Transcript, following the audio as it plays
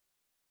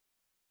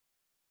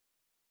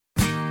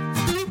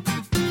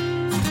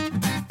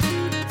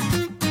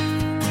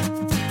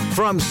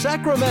From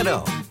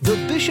Sacramento, the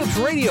Bishop's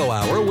Radio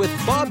Hour with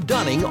Bob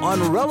Dunning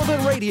on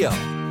Relevant Radio.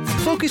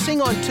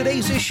 Focusing on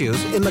today's issues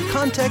in the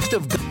context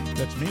of...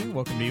 That's me.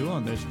 Welcome to you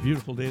on this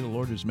beautiful day the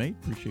Lord has made.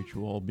 Appreciate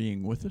you all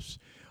being with us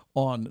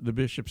on the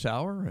Bishop's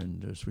Hour.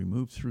 And as we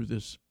move through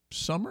this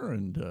summer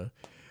and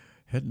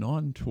heading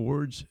on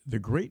towards the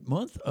great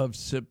month of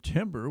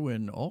September,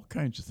 when all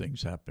kinds of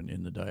things happen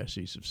in the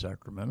Diocese of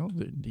Sacramento.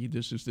 Indeed,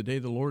 this is the day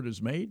the Lord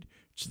has made.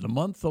 It's the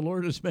month the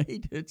Lord has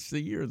made. It's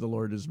the year the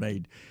Lord has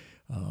made.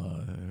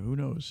 Who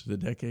knows, the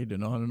decade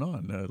and on and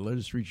on. Let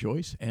us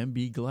rejoice and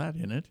be glad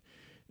in it.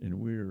 And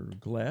we're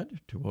glad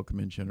to welcome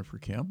in Jennifer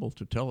Campbell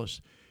to tell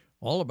us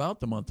all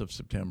about the month of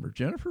September.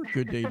 Jennifer,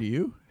 good day to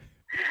you.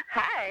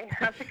 Hi,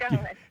 how's it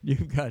going?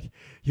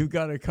 You've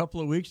got a couple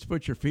of weeks to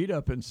put your feet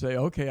up and say,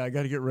 okay, I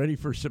got to get ready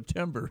for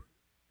September.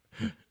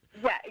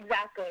 Yeah,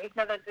 exactly.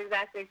 No, that's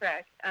exactly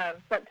correct.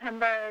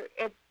 September,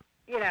 it's,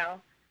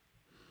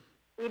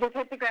 we just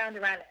hit the ground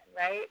running,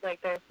 right? Like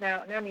there's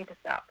no need to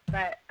stop.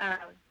 But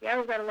yeah,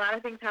 we've got a lot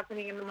of things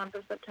happening in the month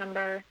of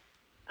September.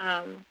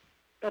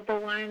 But the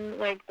one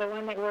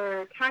that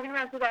we're talking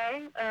about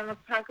today, let's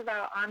talk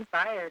about On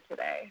Fire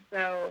today.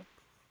 So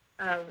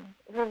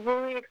we're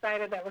really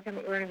excited that we're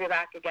going to be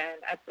back again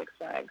at Six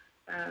Flags.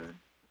 And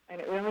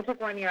we only took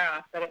 1 year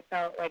off, but it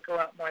felt like a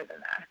lot more than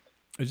that.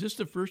 Is this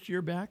the first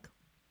year back?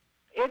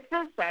 It's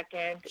the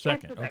second.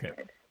 Second, okay.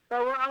 Okay.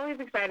 But we're always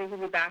excited to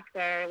be back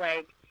there.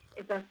 Like,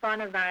 it's a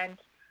fun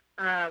event,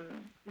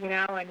 and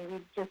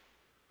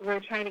we're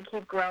trying to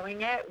keep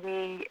growing it.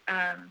 We,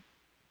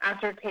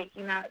 after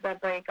taking the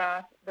break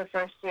off the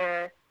first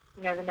year,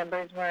 the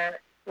numbers were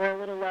a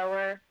little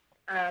lower.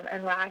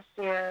 And last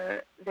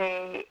year,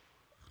 the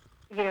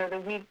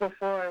week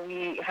before,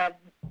 we thought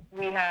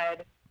we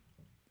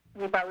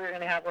were going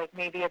to have like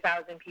maybe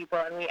 1,000 people,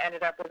 and we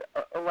ended up with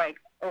like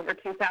over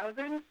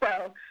 2,000.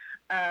 So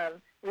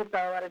we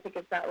saw a lot of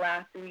tickets that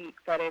last week,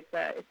 but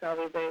it's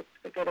always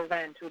a good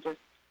event. We just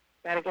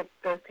got to get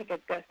those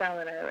tickets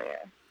selling earlier.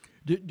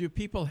 Do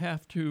people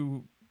have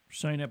to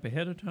sign up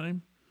ahead of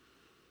time?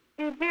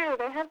 They do.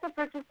 They have to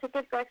purchase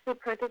tickets. They actually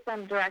purchase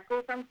them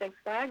directly from Six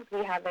Flags.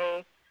 We have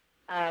a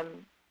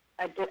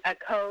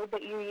code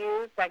that you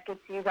use that gets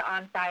you the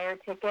On Fire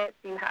tickets.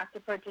 You have to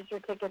purchase your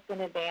tickets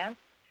in advance.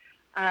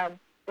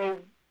 They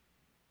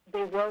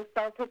will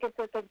sell tickets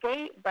at the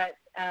gate, but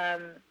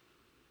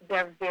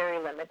they're very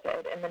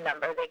limited in the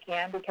number they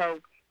can, because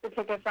the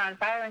ticket for On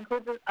Fire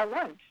includes a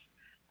lunch,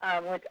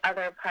 which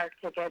other park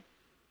tickets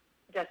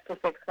just to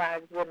Six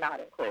Flags would not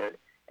include.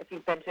 If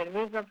you've been to an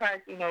amusement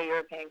park,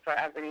 you're paying for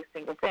every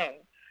single thing.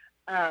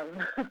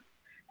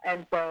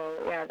 And so,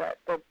 yeah,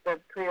 the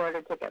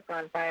pre-order ticket for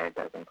On Fire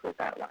does include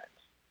that lunch.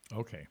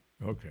 Okay.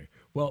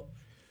 Well,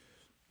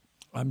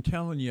 I'm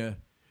telling you,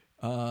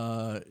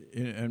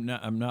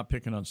 I'm not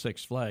picking on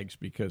Six Flags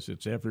because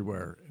it's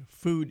everywhere.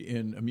 Food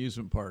in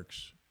amusement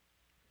parks,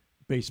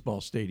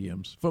 baseball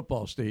stadiums,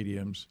 football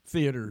stadiums,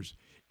 theaters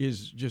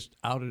is just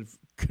out of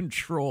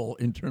control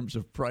in terms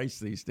of price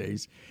these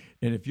days.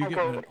 And if you get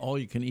an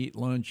all-you-can-eat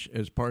lunch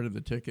as part of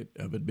the ticket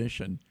of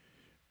admission,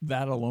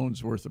 that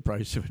alone's worth the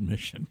price of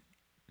admission.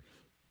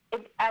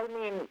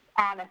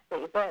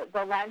 Honestly,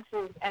 the lunch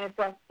is, and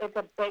it's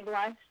a big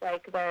lunch.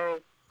 Like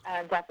there's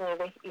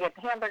definitely you get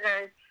the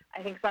hamburgers.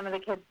 I think some of the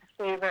kids'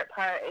 favorite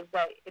part is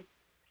that it's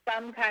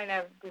some kind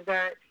of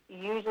dessert,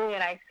 usually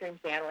an ice cream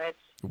sandwich.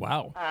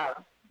 Wow.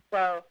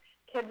 So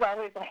kids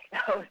always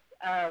like those.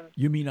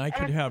 You mean I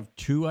could have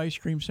 2 ice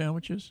cream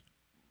sandwiches?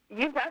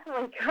 You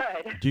definitely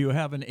could. Do you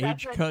have an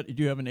age cut?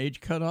 Do you have an age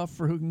cutoff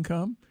for who can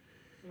come?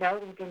 No,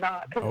 we do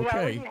not.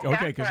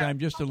 Okay, because I'm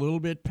just a little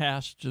bit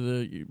past to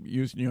the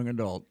youth and young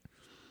adult.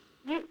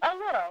 A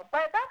little,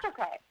 but that's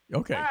okay.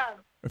 Okay,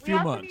 a few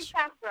months. We also need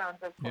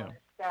chaperones, of course.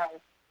 Yeah.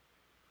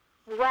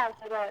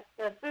 So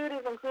the food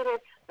is included,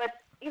 but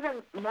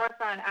even more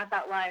fun at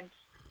that lunch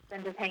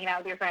than just hanging out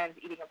with your friends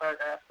eating a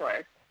burger, of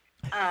course,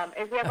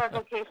 is we have our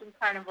Vocation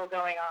Carnival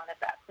going on at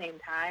that same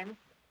time.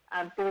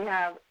 So we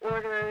have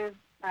orders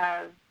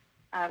of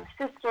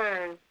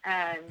sisters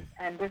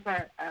and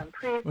different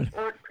priest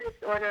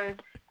orders,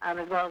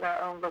 as well as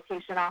our own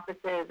vocation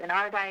offices in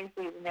our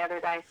diocese and the other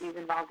dioceses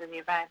involved in the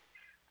event,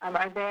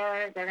 are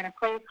there. They're going to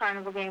play a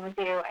carnival game with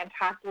you and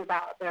talk to you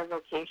about their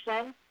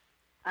vocation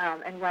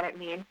and what it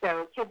means.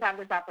 So kids have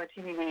this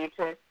opportunity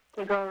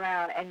to go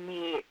around and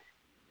meet,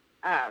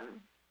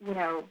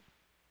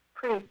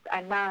 priests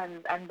and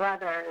nuns and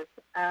brothers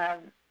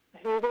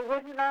who they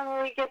wouldn't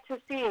normally get to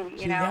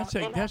see.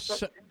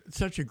 That's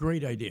such a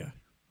great idea.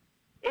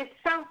 It's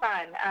so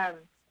fun, and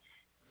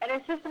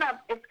it's just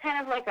it's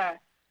kind of like a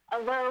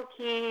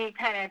low-key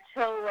kind of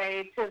chill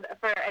way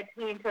for a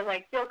teen to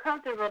like feel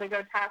comfortable to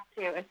go talk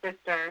to a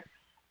sister,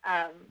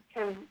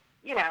 because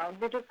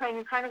you're just playing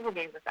a carnival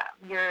game with them.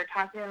 You're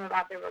talking to them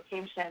about their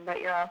vocation,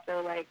 but you're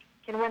also like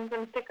can win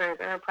some stickers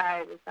or a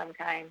prize of some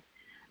kind.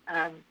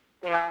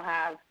 They all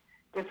have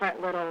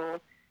different little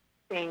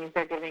things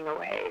they're giving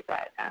away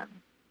that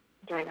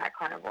during that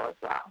carnival as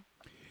well.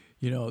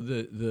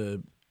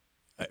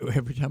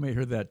 every time I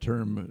hear that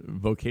term,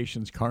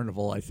 Vocations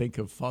Carnival, I think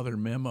of Father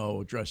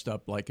Memo dressed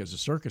up like as a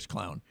circus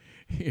clown.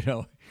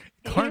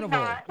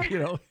 Carnival.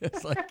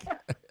 It's like,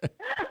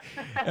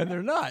 and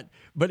they're not.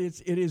 But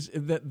it is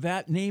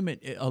that name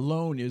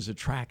alone is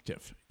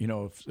attractive.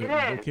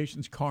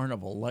 Vocations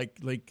Carnival,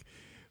 like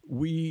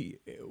we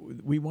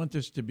want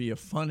this to be a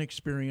fun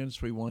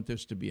experience. We want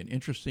this to be an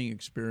interesting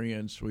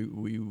experience.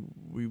 We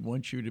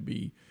want you to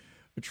be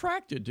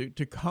attracted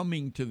to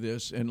coming to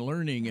this and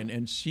learning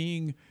and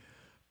seeing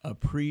a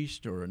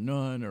priest or a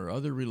nun or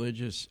other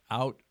religious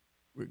out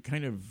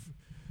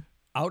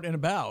and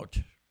about.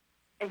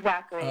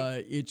 Exactly.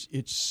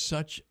 It's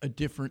such a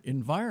different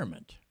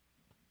environment.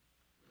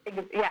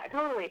 Yeah,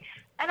 totally.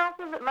 And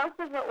also, most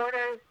of the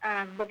orders,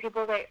 the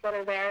people that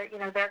are there,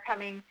 they're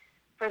coming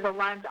for the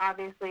lunch,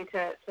 obviously,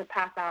 to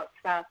pass out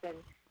stuff and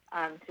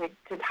to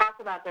talk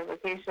about their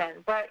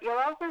vocation. But you'll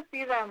also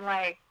see them,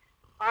 like,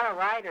 on a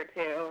ride or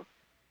two,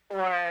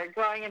 or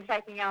going and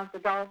checking out the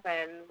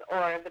dolphins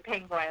or the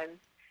penguins,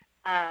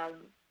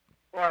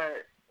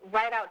 or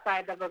right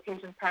outside the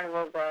Vocations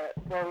Carnival,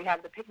 where we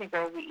have the picnic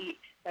where we eat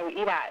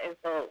at, is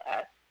the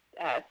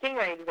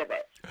stingray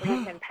exhibit. Where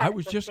you can pet I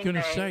was just going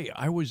to say,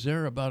 I was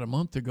there about a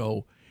month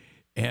ago,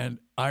 and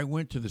I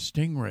went to the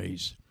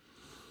stingrays.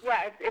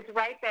 Yeah, it's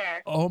right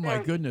there. Oh, my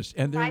goodness.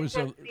 And there was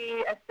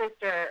see a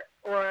sister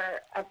or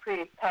a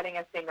priest petting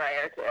a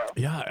stingray or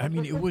two. Yeah, I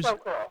mean, it was so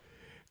cool.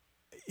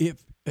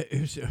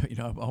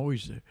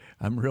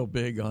 I'm real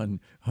big on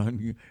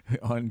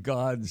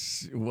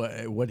God's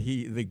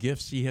the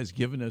gifts He has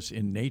given us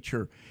in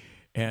nature,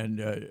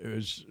 and I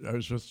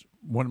was with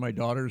one of my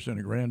daughters and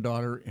a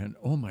granddaughter, and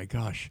oh my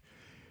gosh,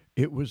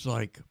 it was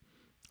like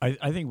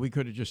I think we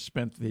could have just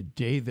spent the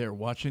day there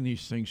watching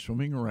these things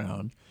swimming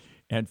around,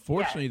 and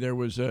fortunately there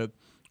was a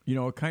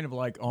kind of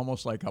like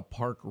almost like a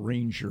park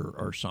ranger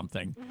or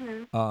something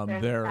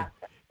there.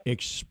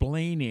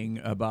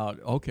 Explaining about,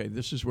 okay,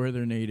 this is where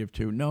they're native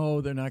to. No,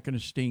 they're not going to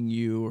sting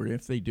you, or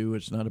if they do,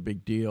 it's not a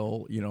big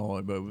deal.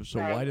 So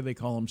why do they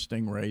call them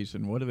stingrays,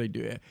 and what do they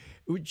do? It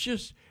was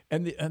just,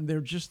 and they're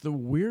just the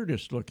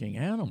weirdest looking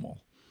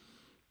animal.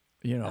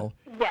 Yes,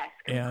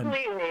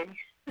 completely. And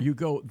you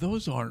go,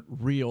 those aren't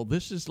real.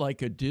 This is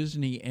like a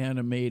Disney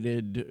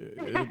animated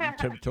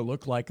to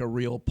look like a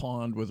real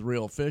pond with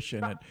real fish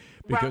in it,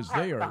 because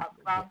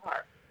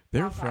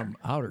they're from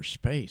outer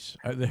space.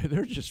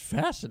 They're just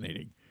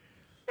fascinating.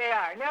 They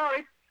are.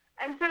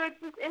 And so it's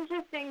just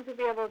interesting to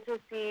be able to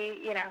see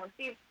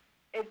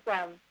it's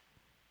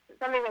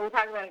something that we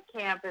talk about at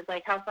camp is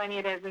like how funny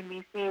it is when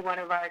we see one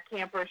of our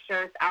camper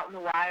shirts out in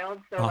the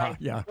wild. So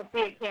we'll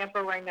see a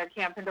camper wearing their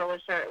Camp Pandola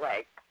shirt,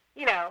 at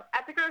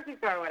the grocery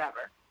store or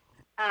whatever.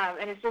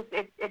 And it's just,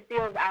 it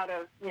feels out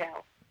of,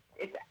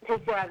 it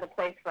takes you out of the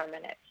place for a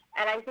minute.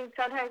 And I think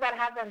sometimes that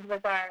happens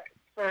with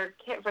for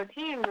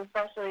teens,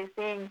 especially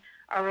seeing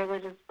our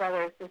religious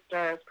brothers,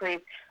 sisters,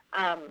 priests,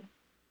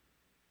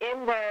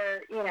 in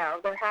their,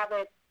 their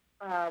habits,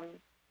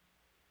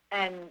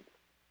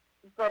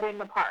 but in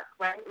the park,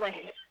 right?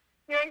 Like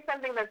hearing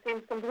something that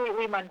seems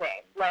completely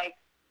mundane, like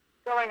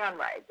going on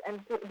rides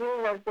and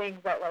doing those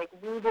things that like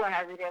we do in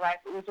everyday life,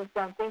 but we just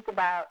don't think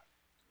about.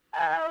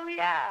 Oh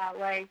yeah,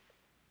 like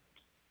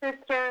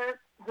sister,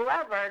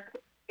 whoever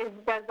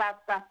does that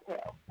stuff too,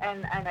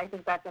 and I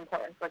think that's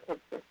important for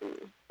kids to see.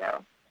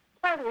 So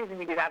part of the reason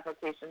we do that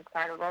Vocations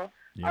Carnival.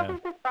 I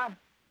think it's fun.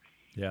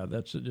 Yeah,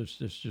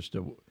 it's just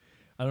a.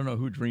 I don't know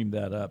who dreamed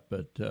that up,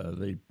 but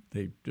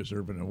they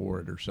deserve an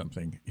award or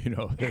something.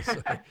 It's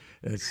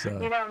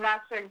I'm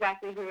not sure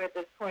exactly who at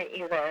this point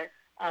either.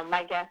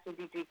 My guess would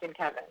be Deacon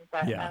Kevin.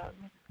 But,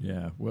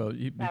 Well,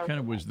 he kind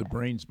of was the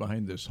brains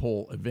behind this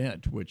whole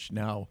event, which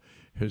now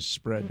has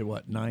spread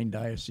to 9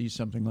 dioceses,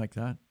 something like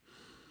that.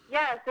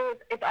 Yeah, so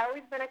it's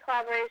always been a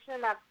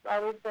collaboration. That's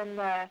always been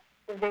the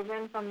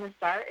vision from the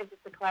start. Is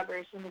it's a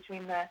collaboration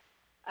between the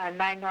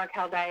 9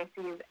 NorCal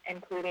dioceses,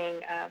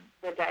 including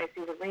the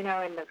Diocese of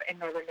Reno in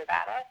northern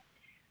Nevada,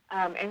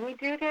 and we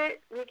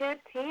get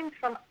teams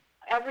from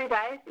every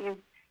diocese,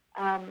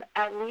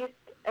 at least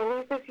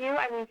a few.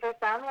 I mean, for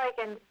some,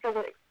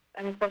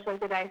 especially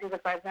the Diocese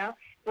of Fresno,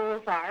 they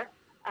were far,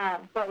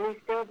 but we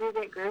still do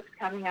get groups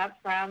coming up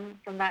from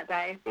that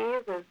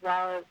diocese, as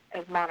well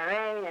as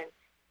Monterey and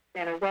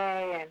San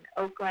Jose and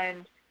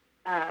Oakland,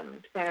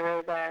 Santa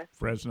Rosa,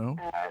 Fresno,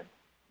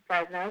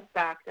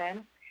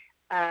 Stockton.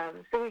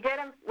 So we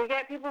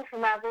get people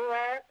from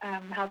everywhere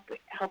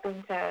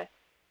helping to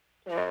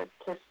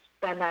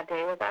spend that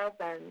day with us,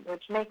 and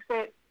which makes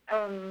it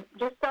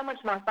just so much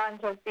more fun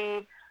to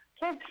see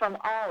kids from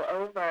all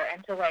over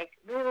and to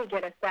really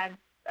get a sense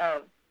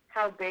of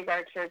how big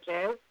our church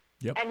is,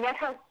 and yet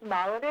how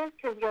small it is,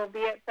 because you'll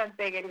be at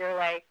something and you're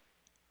like,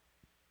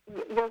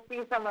 you'll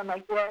see someone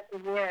like this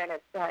year, and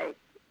it's like,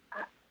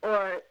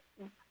 or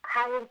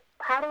how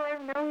do I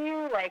know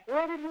you? Like,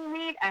 where did we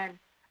meet? And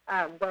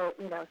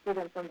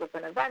students from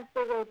different events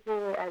they go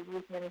to as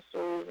youth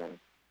ministries, and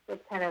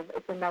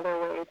it's another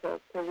way to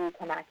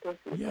reconnect with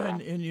people. Yeah,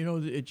 and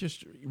it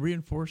just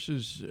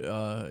reinforces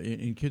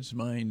in kids'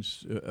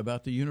 minds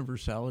about the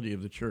universality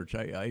of the church.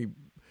 I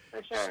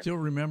for sure. Still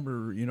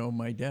remember,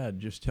 my dad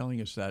just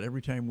telling us that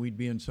every time we'd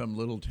be in some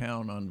little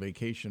town on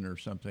vacation or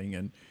something,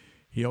 and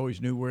he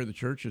always knew where the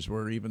churches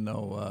were, even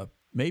though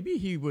maybe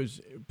he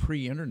was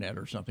pre-internet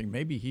or something.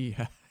 Maybe he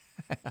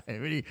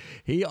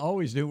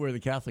always knew where the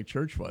Catholic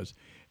Church was,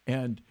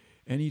 and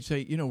he'd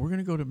say, we're going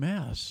to go to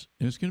Mass,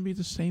 and it's going to be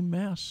the same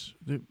Mass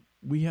that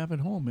we have at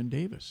home in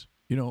Davis.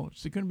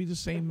 It's going to be the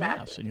same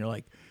Mass, and you're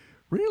like,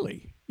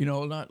 really?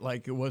 Not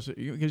like it wasn't,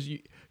 because you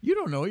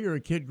don't know. You're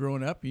a kid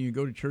growing up, and you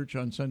go to church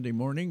on Sunday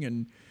morning,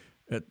 and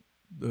at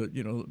the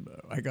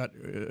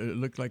it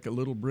looked like a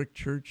little brick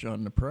church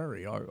on the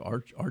prairie,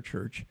 our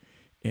church,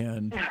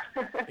 and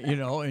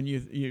and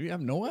you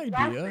have no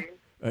idea,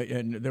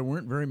 and there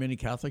weren't very many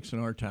Catholics in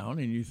our town,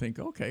 and you think,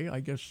 okay,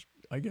 I guess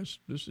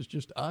this is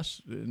just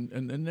us,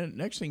 and then the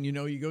next thing you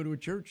know, you go to a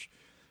church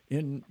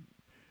in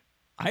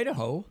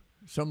Idaho.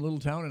 Some little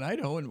town in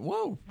Idaho, and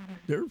whoa,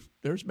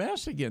 there's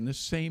Mass again, the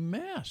same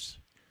Mass.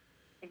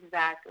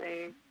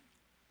 Exactly.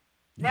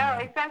 No,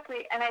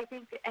 exactly, and I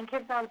think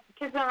kids don't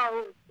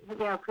always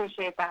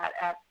appreciate that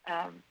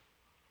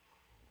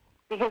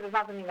because it's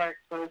not something they're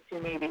exposed to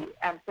maybe.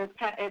 So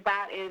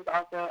that is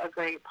also a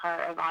great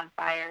part of On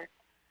Fire.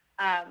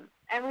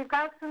 And we've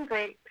got some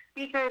great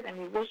speakers and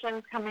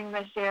musicians coming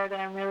this year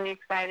that I'm really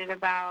excited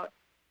about.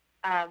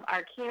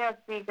 Our keynote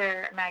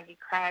speaker, Maggie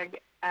Craig,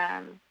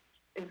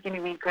 is going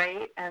to be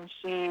great, and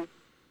she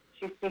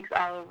speaks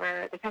all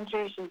over the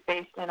country. She's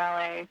based in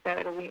LA, so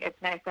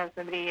it's nice to have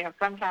somebody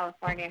from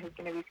California who's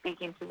going to be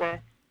speaking to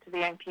the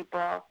young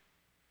people.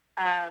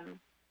 And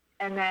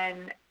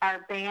then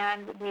our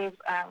band, we've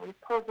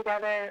pulled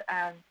together.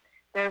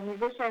 They're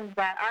musicians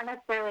that aren't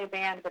necessarily a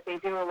band, but they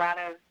do a lot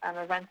of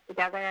events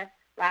together.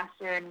 Last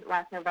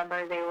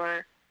November, they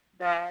were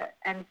the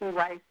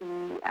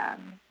NCYC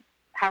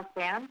house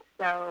band,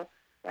 so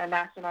the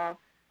National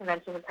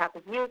Convention of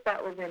Catholic Youth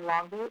that was in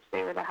Long Beach.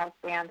 They were the house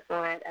band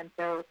for it, and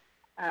so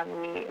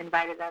we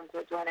invited them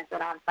to join us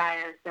at On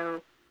Fire.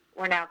 So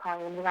we're now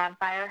calling them the On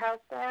Fire House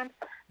Band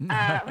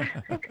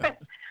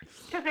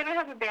because they don't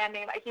have a band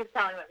name. I keep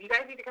telling them, you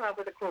guys need to come up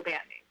with a cool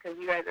band name because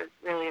you guys are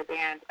really a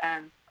band.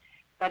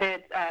 But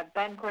it's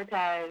Ben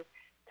Cortez,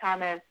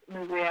 Thomas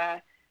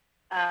Muglia,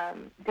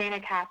 Dana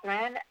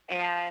Catherine,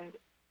 and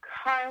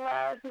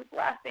Carla, whose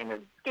last name is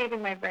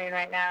escaping my brain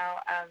right now.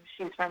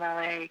 She's from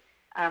LA.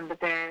 But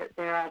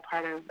they're all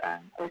part of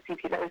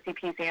OCP, the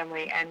OCP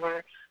family, and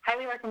we're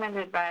highly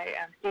recommended by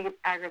Steve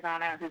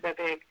Agrazano, who's a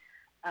big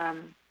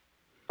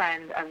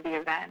friend of the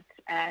event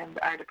and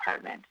our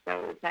department.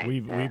 So it's nice.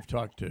 We've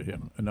talked to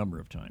him a number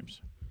of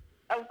times.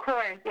 Of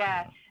course,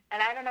 yeah.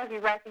 And I don't know if you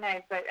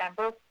recognize, but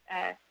both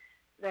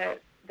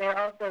they're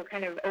also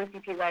kind of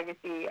OCP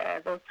legacy.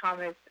 Both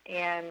Thomas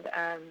and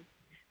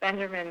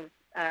Benjamin's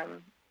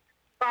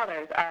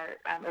fathers are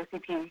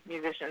OCP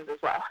musicians as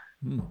well.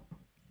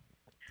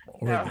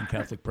 Oregon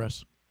Catholic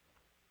Press.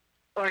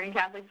 Oregon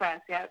Catholic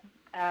Press, yep.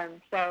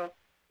 So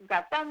we've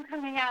got them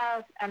coming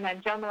out, and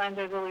then Joe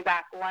Melendez will be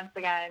back once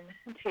again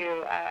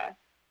to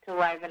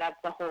liven up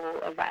the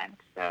whole event.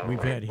 So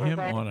we've had him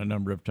on a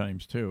number of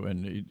times too,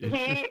 and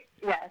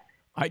yes.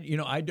 I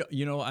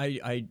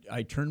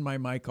turn my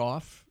mic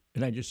off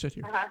and I just sit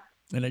here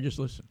and I just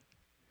listen.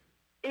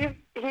 He's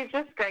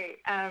just great.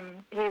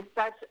 He's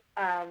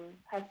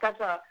has such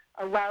a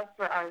love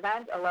for our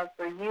event, a love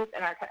for youth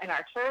in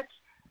our church.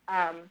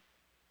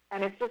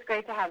 And it's just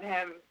great to have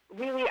him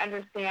really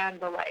understand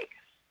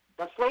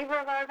the flavor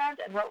of our event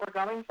and what we're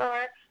going for,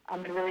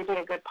 and really be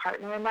a good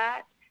partner in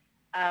that.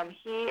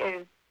 He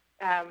is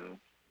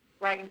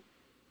right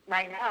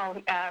now.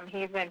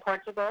 He's in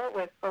Portugal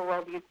for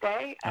World Youth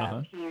Day.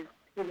 He's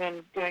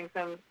been doing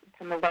some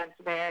events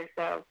there,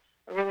 so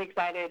I'm really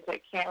excited.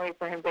 Can't wait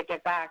for him to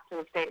get back to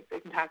the States so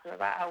we can talk to him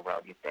about how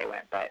World Youth Day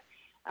went. But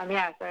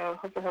so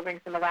hopefully he'll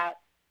bring some of that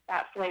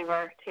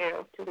flavor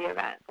to the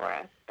event for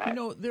us.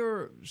 But, there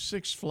are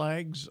Six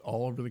Flags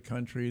all over the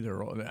country.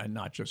 And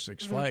not just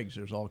Six Flags.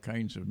 There's all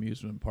kinds of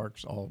amusement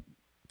parks, all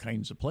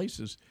kinds of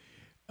places.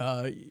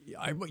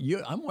 I'm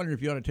wondering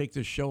if you ought to take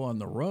this show on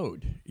the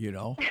road.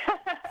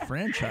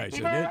 Franchise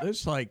it.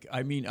 It's like,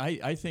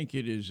 I think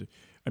it is.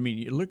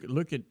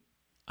 Look at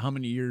how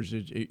many years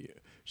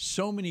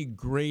so many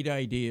great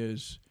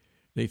ideas.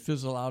 They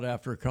fizzle out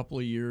after a couple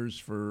of years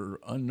for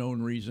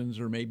unknown reasons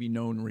or maybe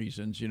known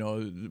reasons.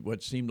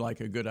 What seemed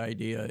like a good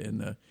idea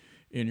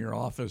in your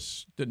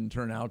office didn't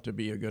turn out to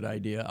be a good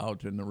idea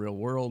out in the real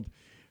world.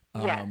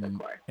 Yes, of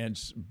course. And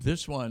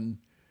this one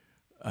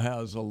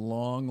has a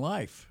long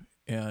life,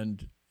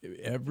 and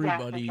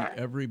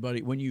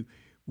everybody, when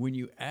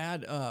you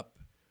add up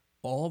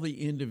all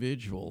the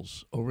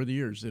individuals over the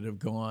years that have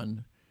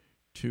gone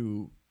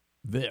to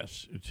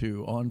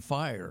On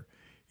Fire,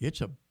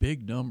 it's a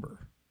big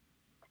number.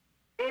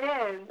 It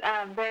is.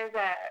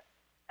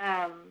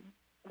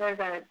 There's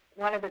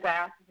one of the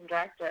diocesan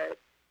directors.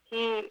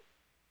 He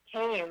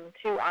came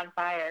to On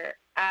Fire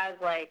as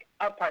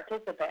a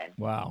participant.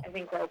 Wow. I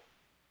think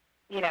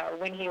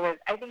when he was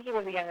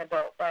a young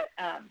adult, but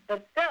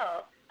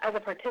still as a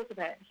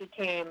participant he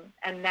came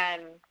and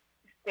then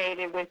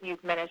stayed with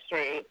youth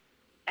ministry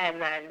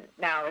and then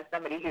now is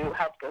somebody who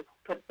helped us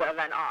put the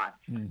event on.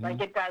 Mm-hmm.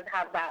 Like, it does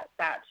have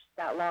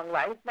that long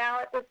life now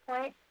at this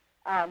point,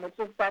 which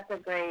is such a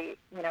great,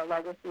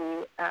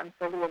 legacy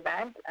for the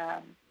event.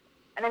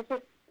 And it's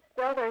just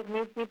still there's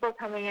new people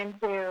coming into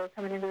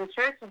the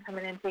church and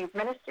coming into youth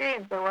ministry,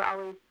 and so we're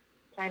always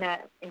trying to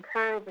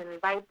encourage and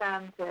invite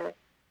them to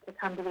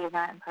come to the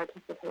event and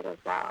participate as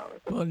well.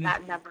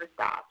 That never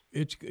stops.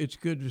 It's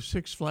good.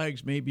 Six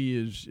Flags maybe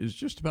is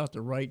just about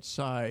the right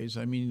size.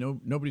 I mean,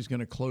 nobody's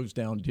going to close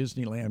down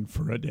Disneyland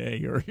for a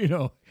day, or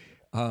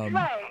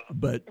Right.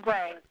 But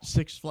right.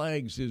 Six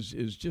Flags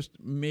is just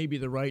maybe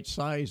the right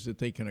size that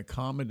they can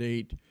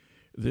accommodate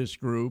this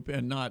group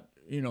and not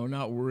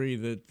worry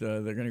that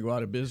they're going to go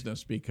out of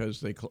business because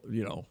they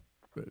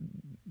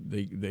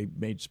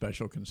made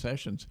special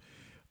concessions.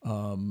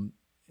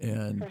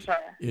 And sure.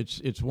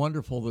 it's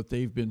wonderful that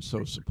they've been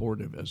so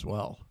supportive as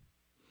well.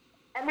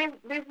 And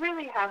they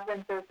really have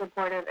been so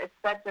supportive. It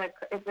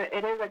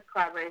is a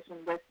collaboration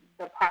with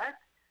the park.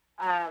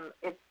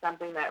 It's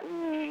something that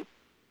we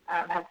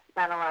have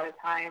spent a lot of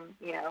time,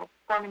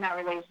 forming that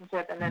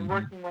relationship and then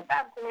working with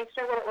them to make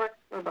sure that it works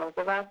for both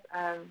of us,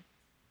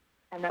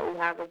 and that we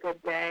have a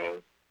good day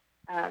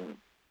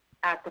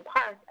at the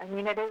park. I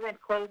mean, it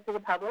isn't closed to the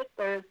public.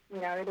 It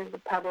is a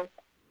public.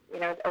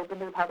 It's open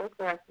to the public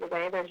the rest of the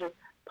day. There's just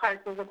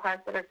parts of the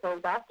park that are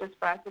closed off just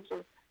for us, which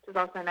is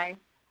also nice.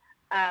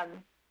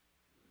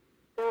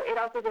 So it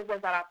also gives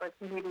us that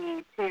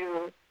opportunity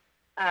to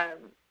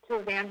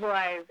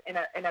evangelize in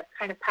a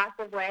kind of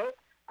passive way.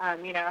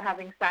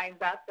 Having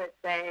signs up that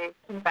say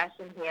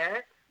confession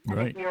here. And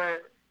right. If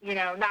you're,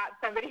 not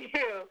somebody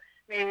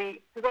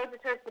who goes to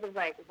church but is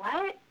like,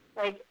 what?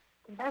 Like,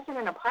 confession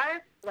in a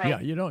park? Like, yeah,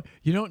 you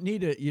don't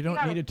need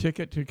a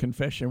ticket to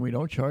confession. We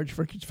don't charge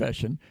for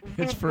confession.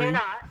 It's free. Do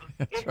not.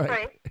 It's right.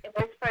 free.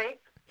 It's free.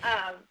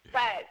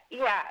 But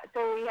yeah,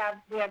 so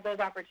we have those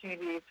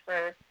opportunities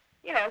for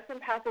some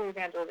passive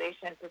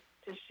evangelization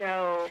to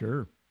show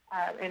sure.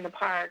 In the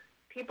park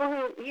people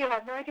who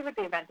have no idea what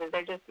the event is.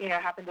 They just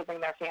happen to bring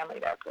their family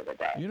there for the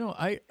day.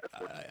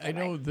 I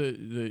know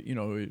the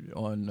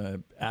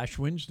on Ash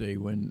Wednesday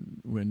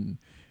when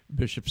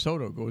Bishop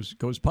Soto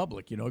goes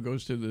public,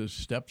 goes to the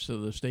steps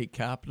of the state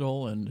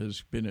capitol and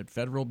has been at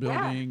federal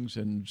buildings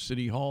and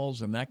city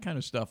halls and that kind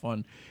of stuff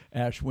on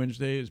Ash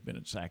Wednesday, has been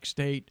at Sac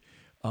State.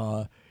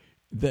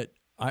 That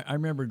I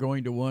remember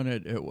going to one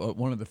at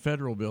one of the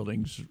federal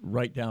buildings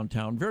right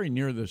downtown, very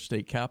near the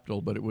state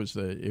capitol, but it was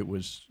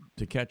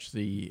to catch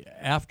the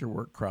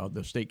after-work crowd.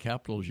 The state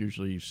capitol is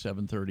usually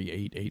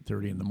 7:30,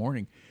 8:30 in the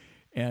morning,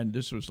 and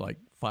this was like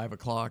 5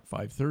 o'clock,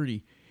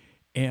 5:30.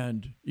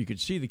 And you could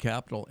see the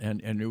Capitol,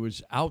 and it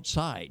was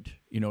outside.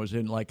 It was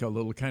in like a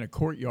little kind of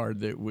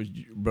courtyard that was,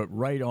 but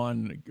right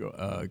on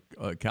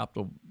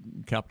Capitol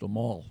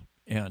Mall,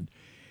 and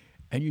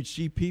you'd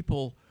see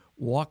people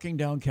walking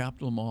down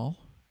Capitol Mall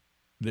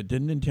that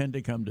didn't intend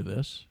to come to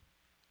this,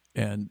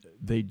 and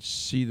they'd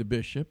see the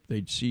bishop,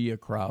 they'd see a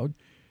crowd,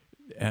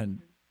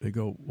 and they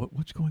go,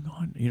 "What's going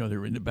on?"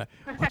 They're in the back.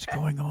 What's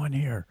going on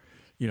here?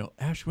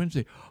 Ash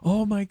Wednesday.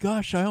 Oh my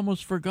gosh, I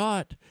almost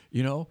forgot.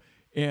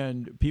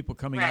 And people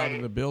coming out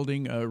of the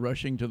building,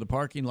 rushing to the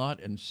parking lot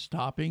and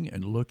stopping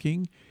and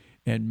looking,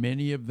 and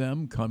many of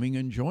them coming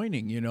and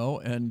joining,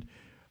 and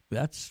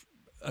that's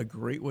a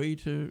great way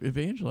to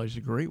evangelize,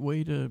 a great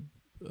way to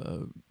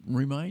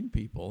remind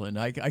people. And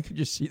I could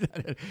just see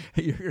that.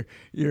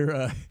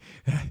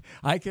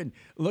 I can,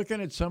 looking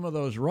at some of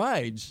those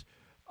rides,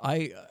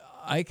 I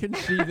can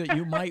see that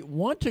you might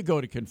want to go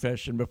to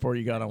confession before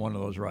you got on one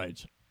of those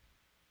rides.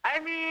 I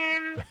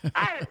mean,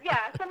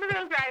 some of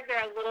those rides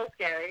are a little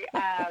scary.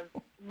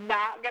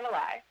 Not gonna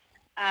lie,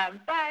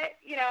 but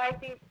I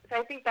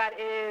think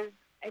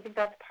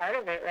that's part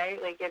of it, right?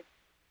 Like it's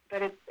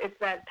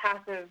that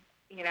passive,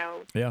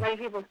 letting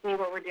people see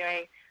what we're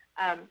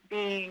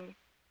doing,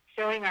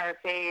 showing our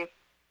faith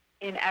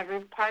in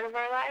every part of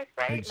our life,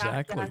 right?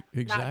 Exactly. Not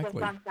just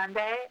on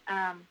Sunday.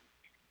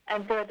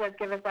 And so it does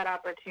give us that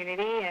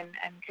opportunity, and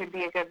could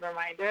be a good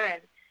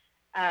reminder.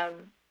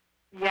 And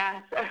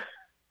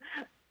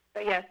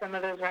But yeah, some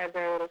of those rides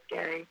are a little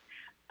scary.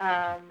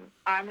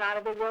 I'm not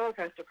a big roller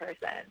coaster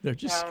person. They're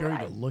just scary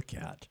to look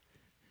at.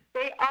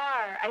 They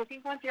are. I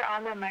think once you're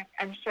on them,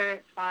 I'm sure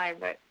it's fine,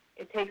 but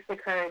it takes the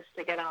courage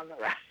to get on the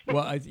ride.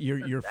 Well,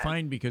 you're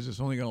fine because it's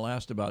only going to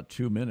last about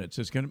 2 minutes.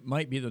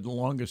 Might be the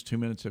longest 2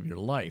 minutes of your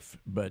life,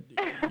 but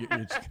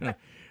it's going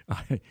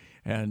to.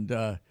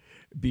 And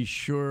be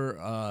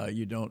sure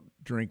you don't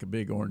drink a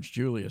big orange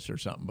Julius or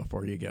something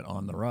before you get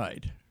on the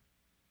ride.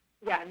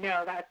 Yeah,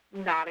 no, that's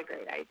not a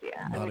great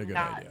idea. Not a good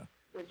idea.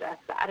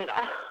 Suggest that at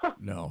all.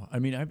 No, I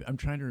mean, I'm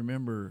trying to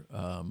remember.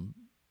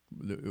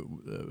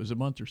 It was a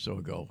month or so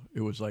ago.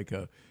 It was like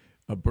a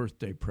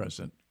birthday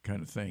present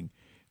kind of thing,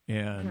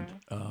 and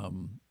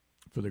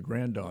for the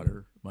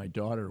granddaughter, my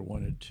daughter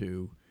wanted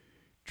to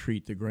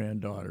treat the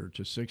granddaughter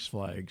to Six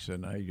Flags,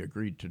 and I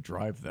agreed to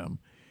drive them,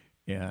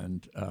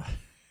 and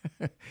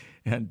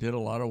and did a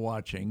lot of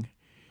watching,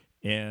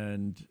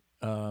 and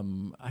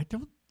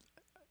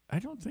I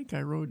don't think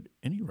I rode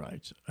any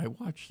rides. I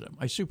watched them.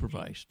 I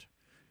supervised.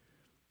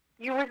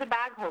 You were the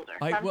bag holder.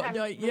 I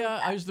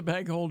was the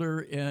bag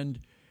holder, and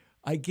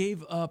I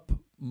gave up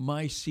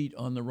my seat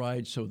on the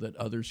ride so that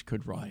others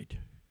could ride.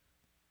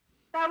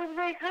 That was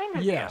very kind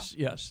of you.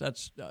 Yes.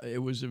 That's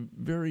it was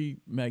very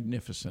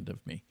magnificent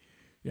of me.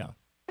 Yeah.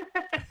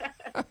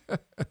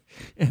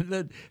 And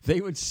then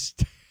they would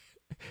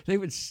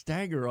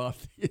stagger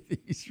off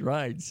these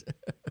rides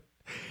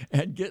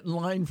and get in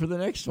line for the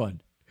next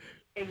one.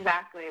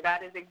 Exactly.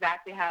 That is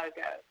exactly how it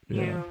goes.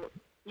 Yeah.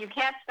 You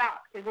can't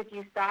stop, because if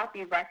you stop,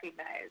 you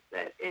recognize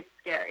that it's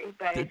scary.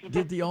 But if you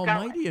did the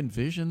Almighty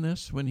envision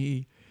this when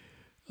he?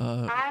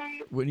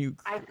 I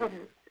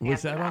couldn't.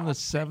 Was that on the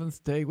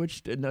seventh day?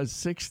 No,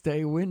 sixth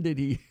day? When did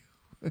he?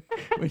 When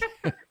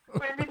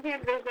did he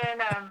envision?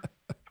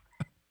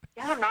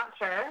 Yeah, I'm not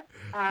sure.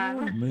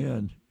 Oh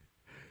man,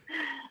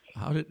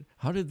 how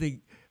did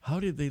they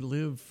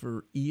live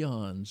for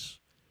eons,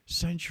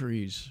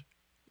 centuries,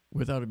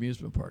 without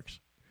amusement parks?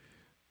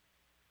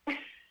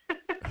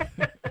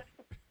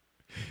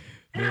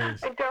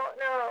 Yes. I don't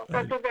know.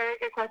 That's a very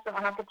good question.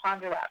 I'll have to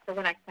ponder that for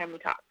the next time we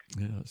talk.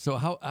 Yeah. So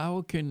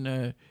how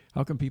can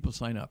people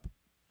sign up?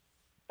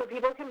 So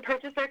people can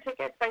purchase their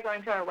tickets by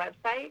going to our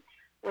website,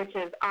 which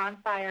is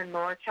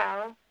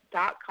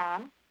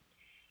onfirenorcal.com.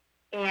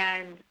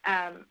 And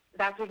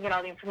that's where you can get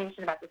all the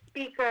information about the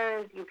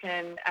speakers. You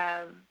can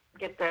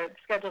get the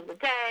schedule of the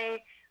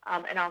day,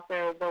 and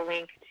also the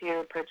link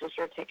to purchase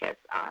your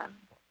tickets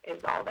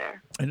is all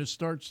there. And it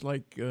starts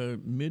like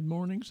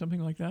mid-morning,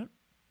 something like that?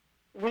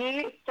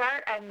 We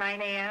start at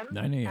 9 a.m.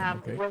 9 a.m.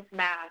 Okay. With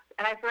Mass.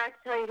 And I forgot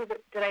to tell you,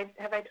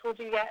 have I told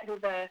you yet who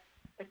the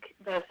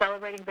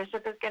celebrating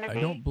bishop is going to be?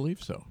 I don't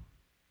believe so.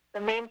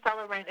 The main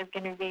celebrant is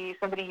going to be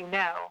somebody you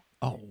know.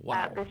 Oh,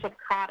 wow. Bishop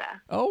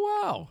Cotta. Oh,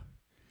 wow.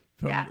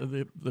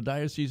 From the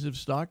Diocese of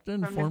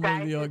Stockton,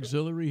 formerly the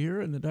auxiliary here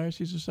in the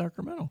Diocese of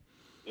Sacramento.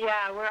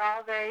 Yeah, we're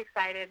all very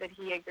excited that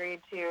he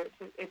agreed to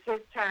it's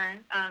his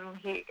turn.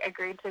 He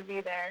agreed to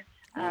be there,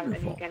 and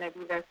he's going to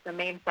be the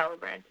main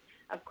celebrant.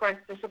 Of course,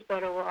 Bishop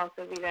Soto will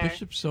also be there.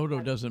 Bishop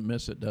Soto doesn't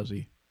miss it, does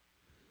he?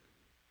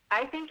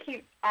 I think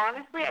he's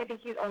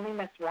only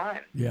missed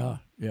one. Yeah.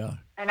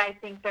 And I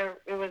think it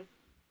was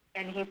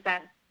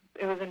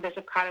when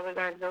Bishop Cotta was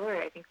our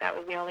auxiliary. I think that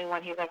was the only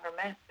one he's ever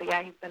missed. But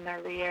yeah, he's been there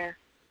every year.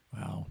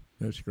 Wow,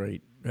 that's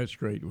great.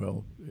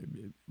 Well,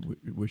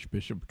 wish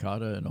Bishop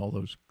Cotta and all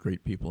those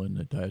great people in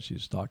the Diocese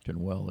of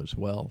Stockton well as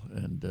well.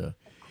 And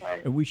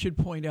we should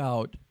point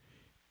out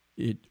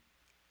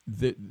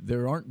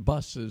there aren't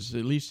buses,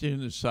 at least in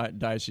the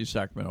Diocese of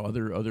Sacramento.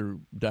 Other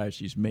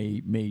dioceses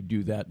may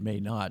do that, may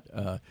not.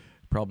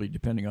 Probably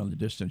depending on the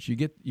distance. You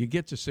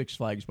get to Six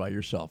Flags by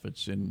yourself.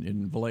 It's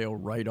in Vallejo,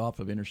 right off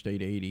of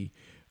Interstate 80.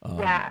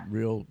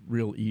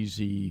 Real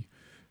easy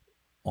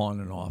on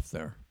and off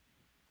there.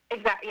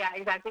 Exactly.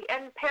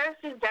 And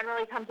parishes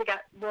generally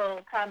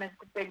will come in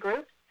big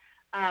groups,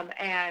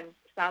 and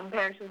some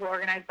parishes will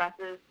organize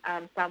buses,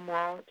 some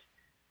won't.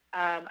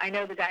 I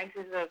know the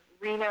Diocese of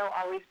Reno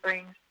always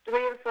brings 3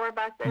 or 4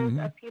 buses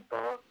of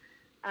people,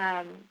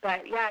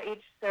 but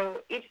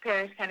each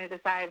parish kind of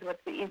decides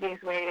what's the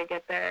easiest way to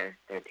get their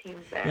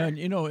teams there. Yeah,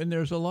 and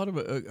there's a lot of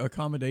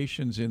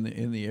accommodations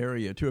in the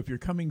area too. If you're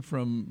coming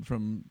from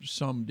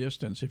some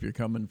distance, if you're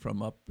coming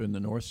from up in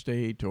the North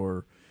State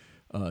or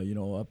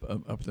up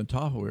in the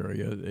Tahoe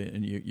area,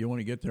 and you want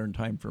to get there in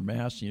time for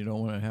Mass, and you don't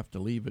want to have to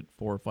leave at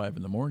 4 or 5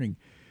 in the morning.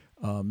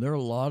 There are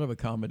a lot of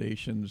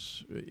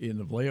accommodations in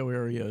the Vallejo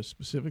area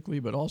specifically,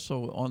 but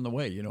also on the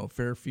way.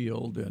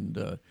 Fairfield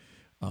and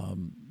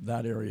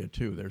that area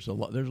too. There's a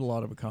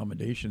lot of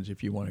accommodations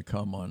if you want to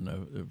come on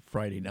a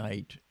Friday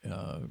night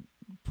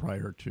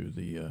prior to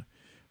the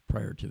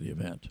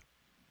event.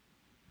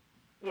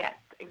 Yes,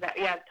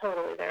 exactly. Yeah,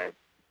 totally. There's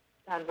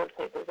tons of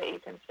places that you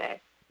can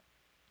stay.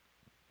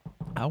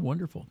 How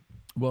wonderful!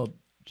 Well,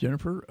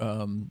 Jennifer,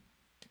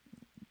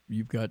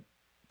 you've got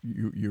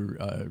your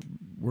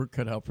work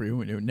cut out for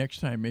you. Next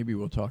time, maybe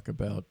we'll talk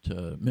about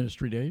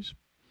ministry days.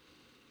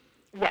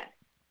 Yes,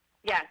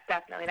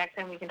 definitely. Next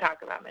time we can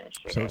talk about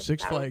ministry. So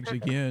Six Flags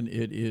again.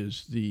 It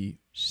is the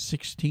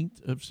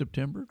 16th of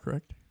September,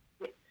 correct?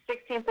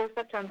 16th of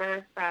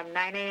September from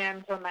 9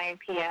 a.m. till 9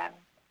 p.m.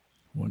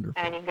 Wonderful.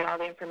 And you can get all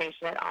the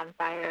information at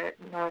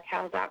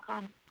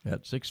onfirenorcal.com.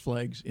 At Six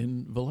Flags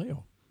in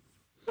Vallejo.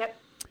 Yep.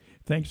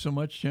 Thanks so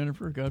much,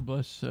 Jennifer. God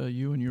bless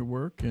you and your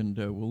work, and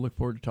we'll look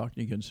forward to talking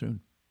to you again soon.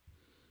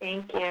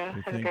 Thank you.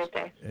 Have a great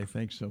day.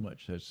 Thanks so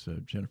much. That's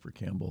Jennifer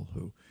Campbell,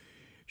 who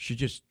she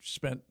just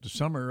spent the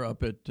summer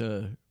up at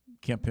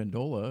Camp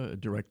Pendola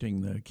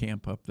directing the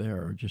camp up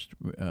there.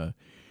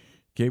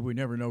 Gabe, we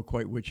never know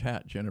quite which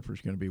hat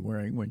Jennifer's going to be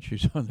wearing when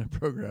she's on the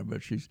program,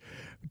 but she's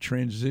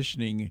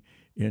transitioning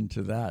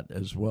into that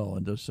as well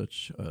and does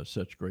such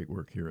great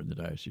work here in the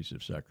Diocese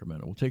of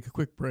Sacramento. We'll take a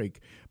quick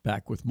break,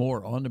 back with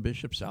more on the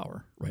Bishop's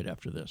Hour right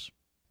after this.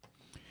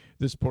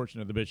 This portion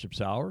of the Bishop's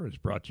Hour is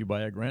brought to you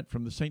by a grant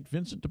from the St.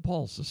 Vincent de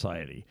Paul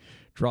Society.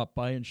 Drop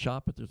by and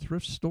shop at their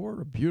thrift store,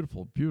 a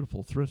beautiful,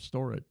 beautiful thrift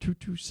store at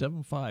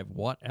 2275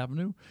 Watt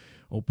Avenue.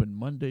 Open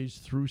Mondays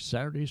through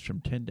Saturdays from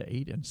 10 to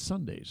 8 and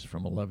Sundays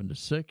from 11 to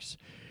 6.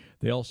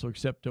 They also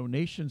accept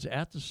donations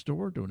at the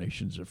store,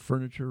 donations of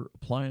furniture,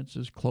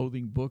 appliances,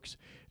 clothing, books,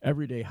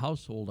 everyday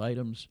household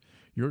items.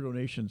 Your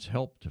donations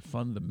help to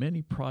fund the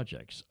many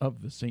projects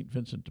of the St.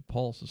 Vincent de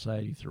Paul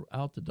Society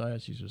throughout the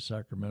Diocese of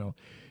Sacramento.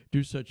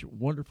 Do such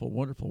wonderful,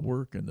 wonderful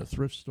work, and the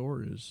thrift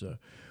store is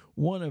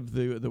one of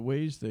the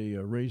ways they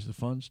raise the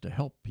funds to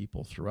help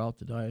people throughout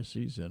the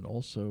diocese, and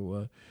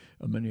also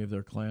many of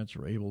their clients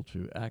are able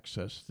to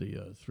access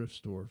the thrift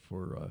store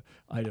for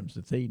items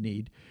that they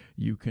need.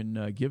 You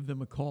can give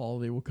them a call.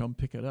 They will come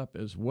pick it up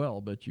as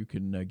well, but you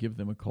can give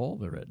them a call.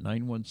 They're at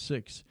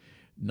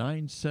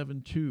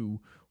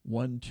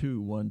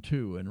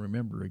 916-972-1212. And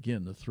remember,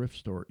 again, the thrift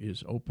store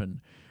is open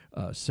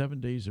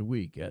 7 days a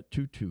week at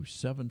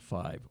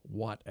 2275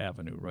 Watt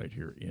Avenue right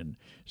here in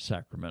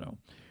Sacramento.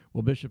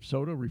 Well, Bishop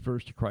Soto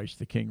refers to Christ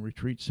the King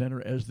Retreat Center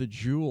as the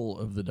jewel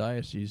of the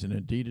diocese, and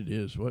indeed it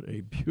is. What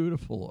a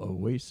beautiful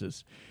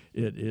oasis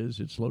it is.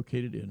 It's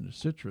located in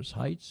Citrus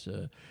Heights,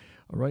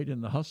 right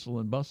in the hustle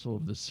and bustle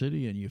of the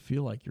city, and you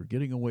feel like you're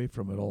getting away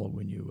from it all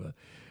when you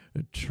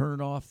turn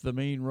off the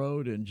main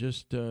road and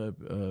just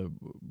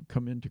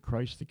come into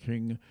Christ the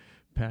King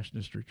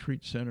Passionist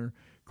Retreat Center.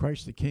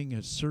 Christ the King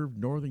has served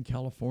Northern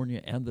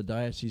California and the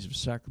Diocese of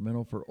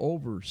Sacramento for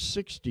over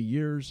 60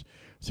 years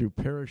through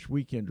parish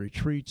weekend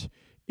retreats,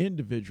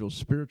 individual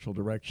spiritual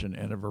direction,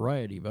 and a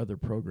variety of other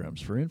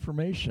programs. For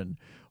information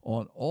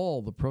on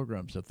all the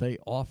programs that they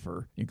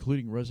offer,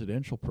 including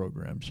residential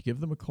programs,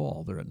 give them a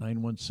call. They're at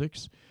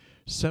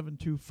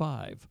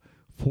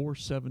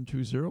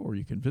 916-725-4720, or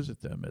you can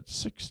visit them at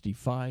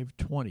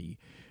 6520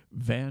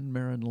 Van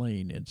Maren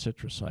Lane in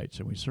Citrus Heights.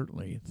 And we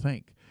certainly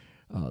thank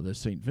the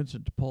St.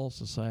 Vincent de Paul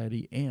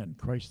Society and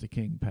Christ the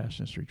King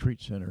Passionist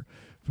Retreat Center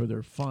for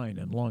their fine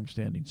and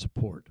long-standing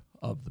support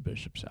of the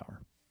Bishop's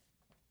Hour.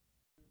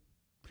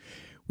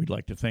 We'd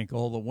like to thank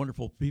all the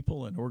wonderful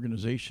people and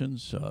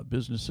organizations,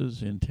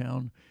 businesses in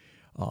town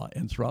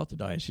and throughout the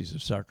Diocese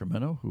of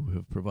Sacramento who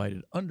have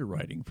provided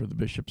underwriting for the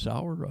Bishop's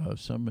Hour,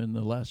 some in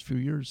the last few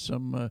years,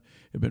 some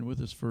have been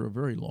with us for a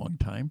very long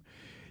time.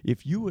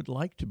 If you would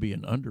like to be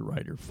an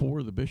underwriter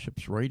for the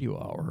Bishop's Radio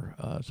Hour,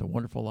 it's a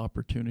wonderful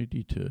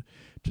opportunity to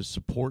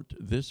support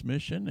this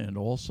mission and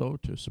also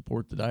to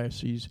support the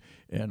diocese,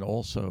 and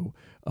also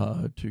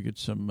to get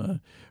some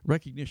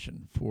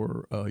recognition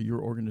for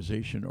your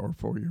organization or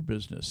for your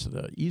business.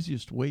 The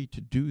easiest way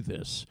to do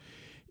this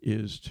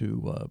is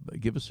to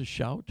give us a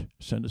shout,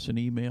 send us an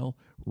email,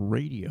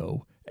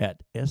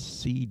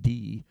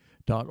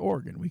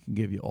 radio@scd.org, and we can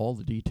give you all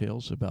the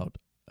details about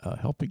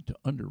helping to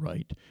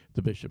underwrite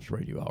the Bishop's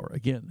Radio Hour.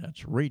 Again,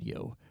 that's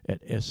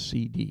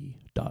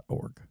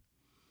radio@scd.org.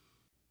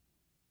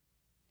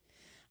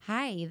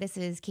 Hi, this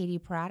is Katie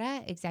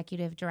Parada,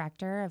 Executive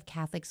Director of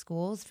Catholic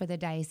Schools for the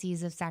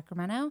Diocese of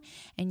Sacramento,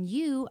 and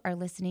you are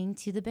listening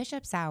to the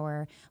Bishop's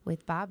Hour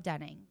with Bob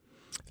Dunning.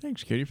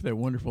 Thanks, Katie, for that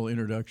wonderful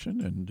introduction.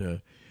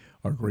 And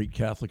our great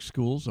Catholic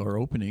schools are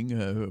opening,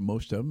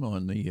 most of them,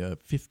 on the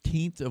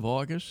 15th of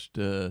August,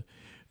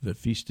 the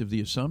Feast of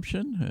the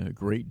Assumption, a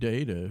great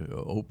day to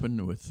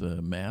open with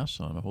Mass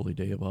on a holy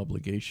day of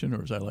obligation,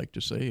 or as I like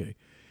to say,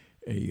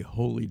 a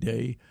holy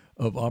day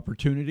of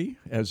opportunity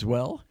as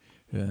well.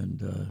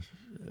 And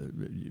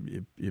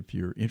if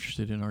you're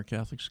interested in our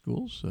Catholic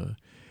schools,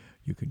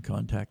 you can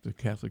contact the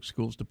Catholic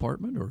Schools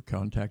Department or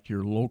contact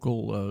your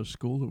local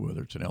school,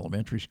 whether it's an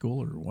elementary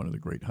school or one of the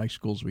great high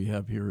schools we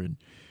have here in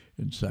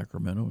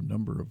Sacramento, a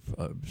number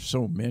of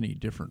so many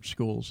different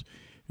schools.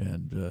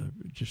 And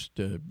just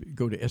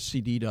go to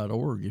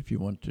scd.org if you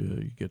want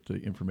to get the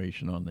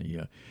information on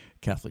the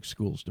Catholic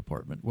Schools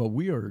Department. Well,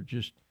 we are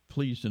just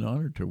pleased and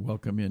honored to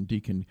welcome in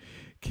Deacon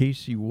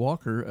Casey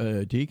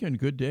Walker. Deacon,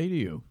 good day to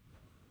you.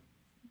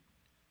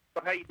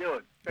 Well, how you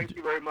doing? Thank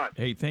you very much.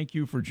 Hey, thank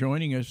you for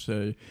joining us.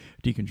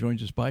 Deacon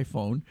joins us by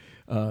phone.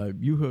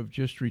 You have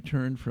just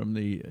returned from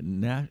the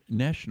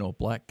National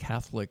Black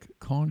Catholic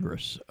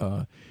Congress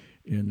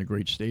in the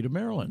great state of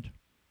Maryland.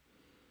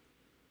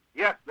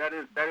 Yes, that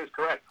is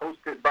correct.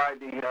 Hosted by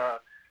the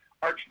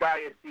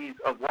Archdiocese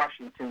of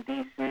Washington,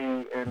 D.C.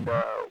 and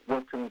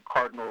Wilton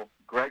Cardinal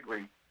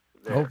Gregory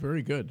there. Oh,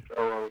 very good.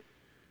 So,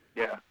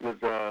 it was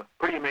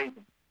pretty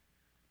amazing.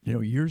 You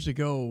know, years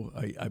ago,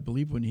 I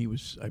believe he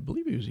was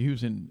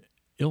in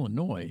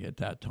Illinois at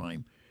that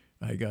time.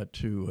 I got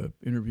to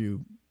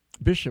interview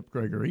Bishop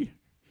Gregory,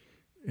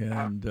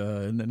 and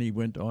then he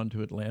went on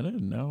to Atlanta,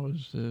 and now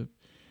is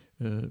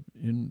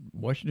in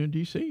Washington,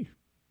 D.C.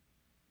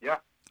 Yeah.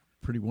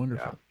 Pretty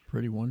wonderful. Yeah.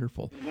 Pretty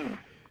wonderful. Mm-hmm.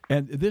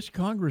 And this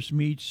Congress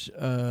meets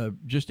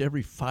just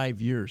every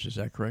 5 years. Is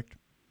that correct?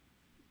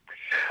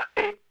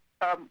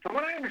 From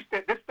what I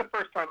understand, this is the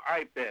first time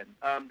I've been.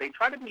 They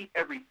try to meet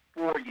every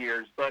 4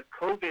 years, but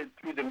COVID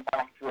threw them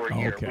off for a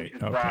year, which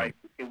is why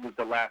it was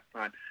the last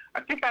time.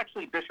 I think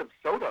actually Bishop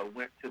Soto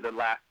went to the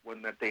last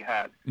one that they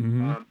had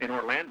in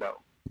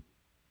Orlando.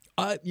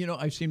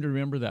 I seem to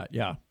remember that.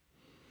 Yeah.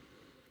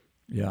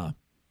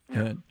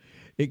 And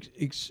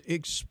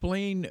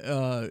explain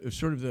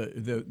sort of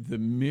the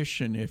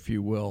mission, if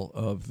you will,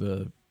 of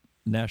the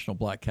National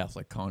Black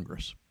Catholic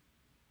Congress.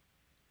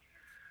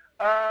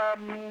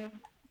 The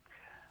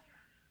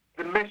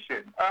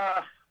mission.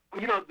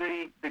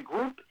 The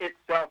group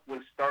itself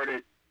was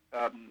started,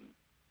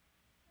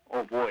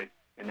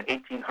 in the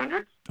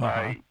 1800s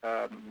by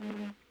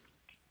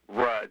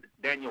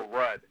Daniel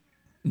Rudd,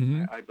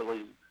 I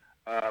believe.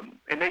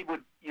 And they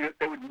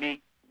would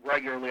meet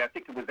regularly. I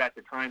think it was at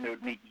the time they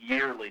would meet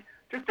yearly,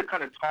 just to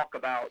kind of talk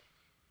about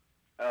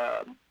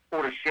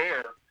or to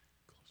share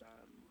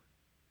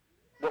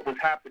what was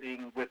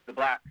happening with the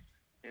blacks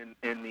in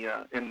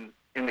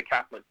the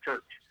Catholic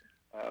Church.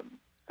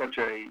 Such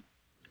a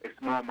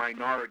small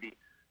minority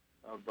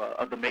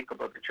of the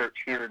makeup of the church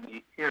here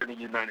in the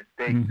United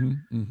States.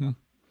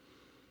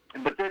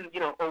 But then,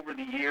 over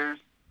the years,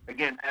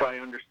 again, as I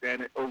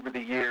understand it, over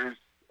the years,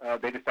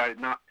 they decided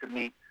not to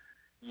meet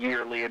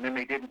yearly, and then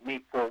they didn't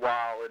meet for a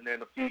while, and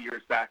then a few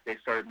years back, they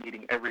started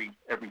meeting every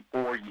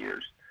 4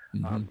 years.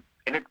 And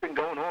it's been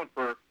going on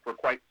for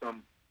quite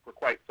some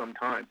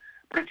time.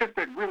 But it's just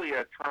really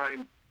a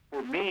time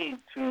for me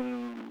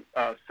to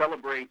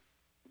celebrate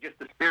just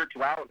the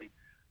spirituality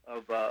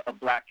of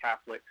Black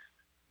Catholics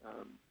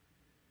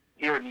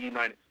here in the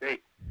United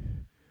States.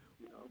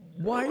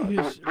 Why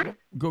is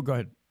go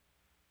ahead?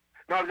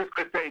 No, I was just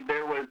going to say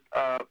there was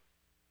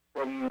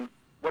from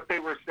what they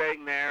were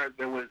saying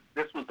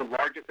this was the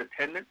largest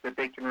attendance that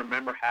they can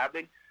remember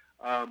having,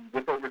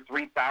 with over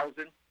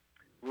 3,000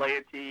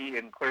 laity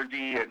and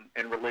clergy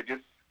and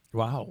religious.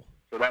 Wow!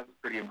 So that was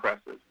pretty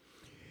impressive.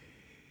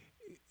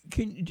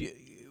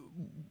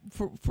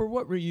 For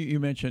what you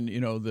mentioned,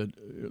 the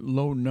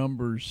low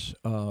numbers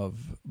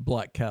of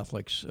Black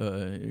Catholics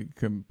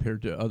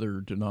compared to other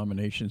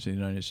denominations in the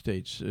United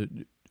States.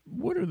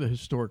 What are the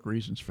historic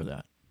reasons for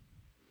that?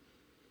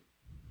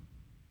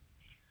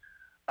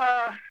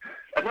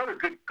 Another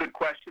good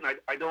question.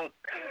 I don't.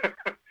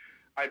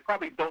 I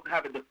probably don't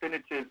have a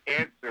definitive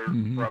answer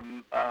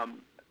from,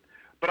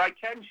 but I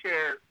can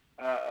share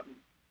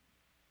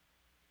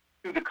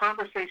through the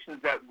conversations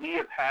that we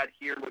have had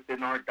here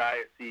within our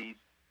diocese.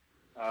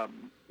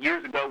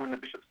 Years ago, when the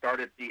bishop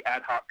started the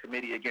ad hoc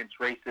committee against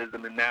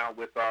racism, and now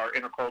with our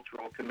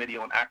intercultural committee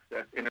on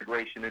access,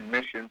 integration, and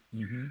mission,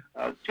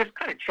 just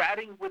kind of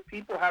chatting with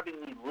people, having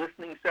these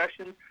listening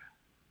sessions.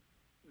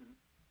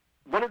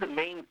 One of the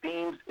main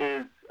themes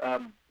is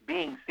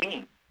being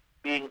seen,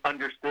 being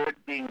understood,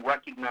 being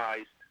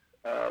recognized,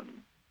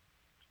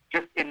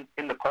 just in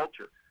the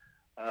culture.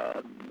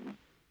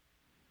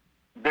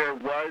 There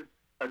was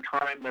a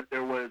time that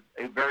there was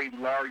a very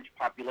large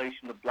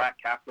population of Black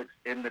Catholics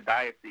in the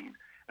diocese.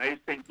 And I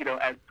just think,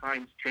 as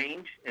times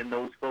change and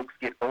those folks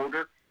get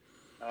older,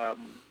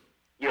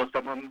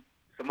 some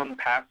of them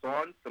pass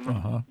on, some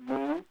of them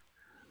move,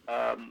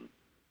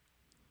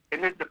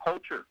 and then the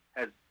culture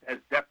has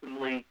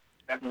definitely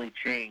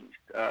changed.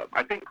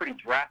 I think pretty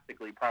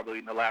drastically, probably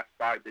in the last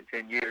 5 to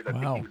 10 years. I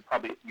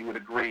think you would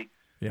agree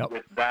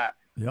with that.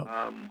 Yep.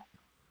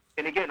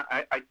 And again,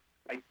 I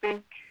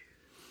think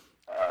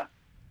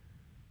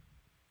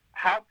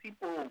how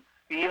people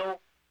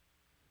feel,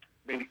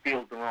 maybe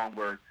feel is the wrong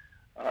word,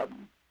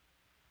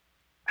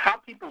 how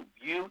people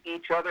view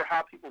each other,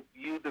 how people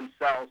view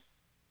themselves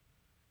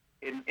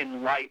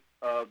in light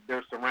of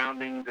their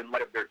surroundings, in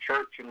light of their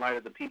church, in light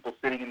of the people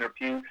sitting in their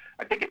pew,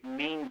 I think it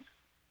means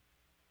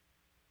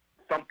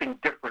something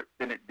different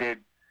than it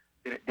did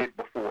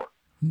before.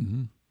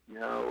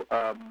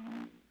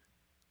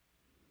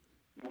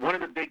 One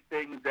of the big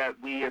things that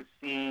we have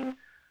seen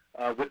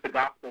with the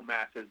gospel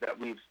masses that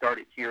we've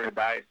started here in the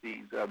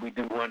diocese, we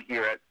do one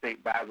here at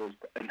St. Basil's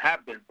and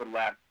have been for the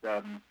last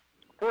 4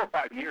 or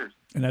 5 years.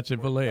 And that's in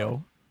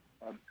Vallejo.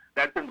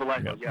 That's in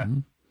Vallejo, yes.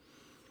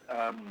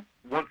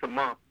 Once a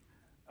month.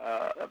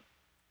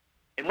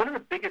 And one of the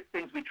biggest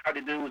things we try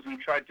to do is we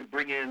try to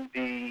bring in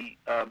the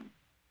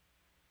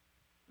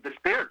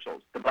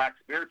spirituals, the Black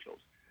spirituals.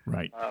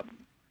 Right.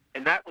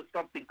 And that was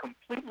something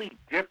completely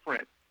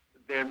different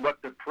than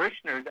what the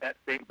parishioners at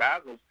St.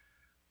 Basil's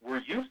were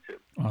used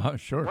to.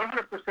 Sure.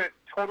 100%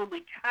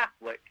 totally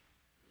Catholic,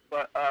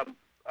 but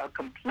a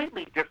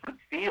completely different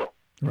feel.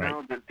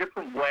 Right. The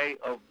different way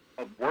of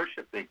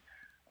worshiping.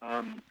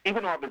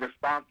 Even all the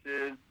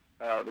responses,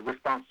 the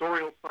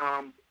responsorial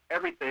psalms,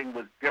 everything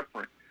was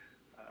different.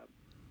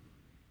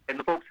 And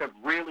the folks have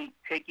really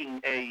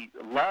taken a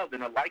love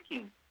and a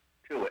liking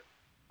to it.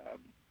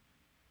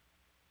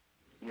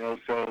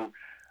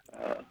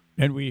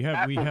 And we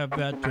have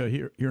that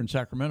here in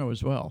Sacramento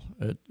as well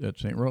at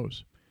St.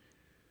 Rose.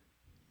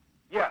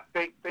 Yeah,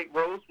 St.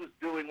 Rose was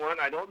doing one.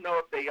 I don't know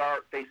if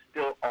they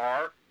still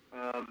are.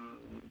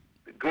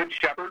 The Good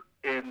Shepherd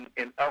in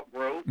Elk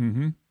Grove.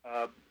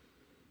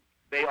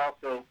 They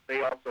also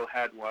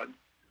had one.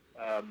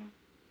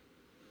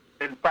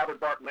 And Father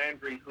Bart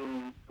Landry,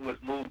 who has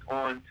moved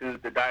on to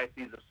the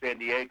Diocese of San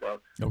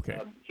Diego. Okay.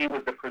 He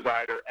was the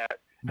presider at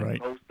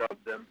most of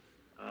them.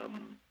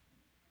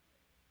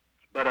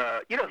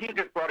 But he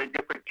just brought a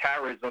different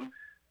charism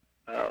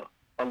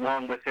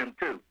along with him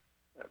too.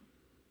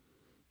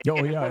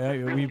 Oh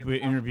yeah, we've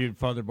interviewed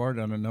Father Bart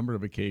on a number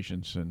of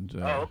occasions, and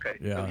okay.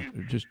 Yeah,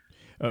 So just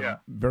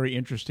very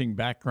interesting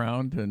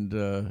background, and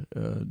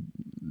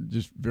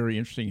just very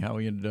interesting how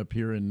he ended up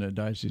here in the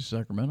Diocese of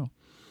Sacramento.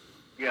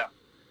 Yeah,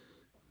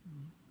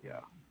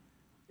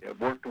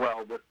 worked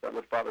well with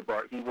Father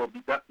Bart. He will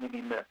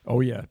definitely be missed.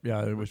 Oh yeah.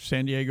 It was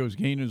San Diego's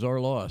gain is our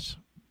loss.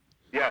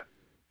 Yeah.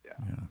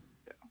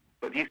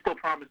 But he still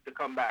promised to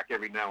come back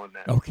every now and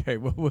then. Okay,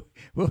 well,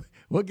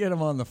 we'll get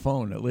him on the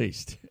phone at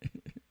least.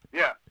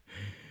 Yeah.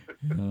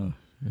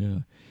 Yeah.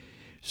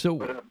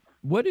 So,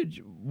 what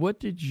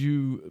did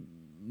you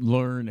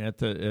learn at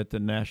the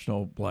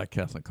National Black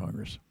Catholic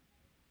Congress,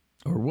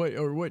 or what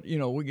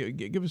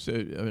give us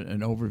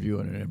an overview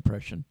and an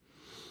impression?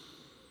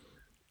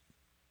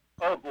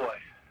 Oh boy,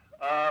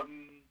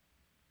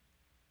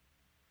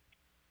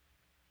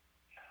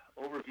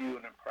 overview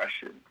and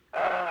impression.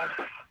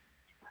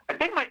 I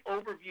think my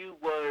overview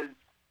was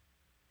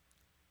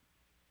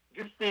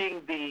just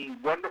seeing the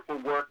wonderful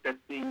work that's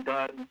being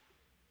done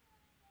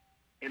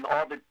in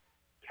all the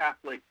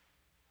Catholic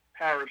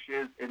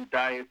parishes and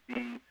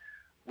dioceses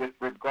with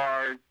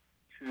regard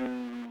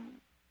to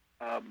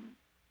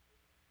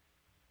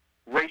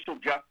racial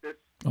justice.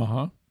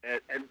 Uh-huh.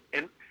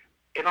 And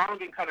I'll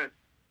even kind of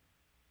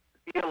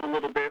steal a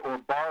little bit or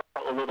borrow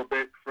a little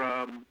bit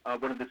from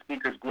one of the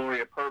speakers,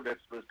 Gloria Purvis,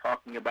 was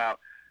talking about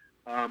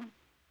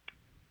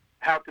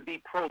how to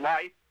be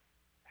pro-life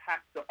has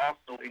to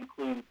also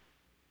include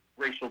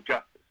racial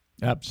justice.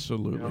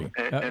 Absolutely.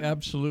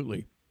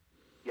 Absolutely.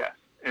 Yes,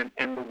 and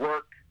the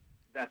work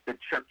that the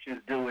church is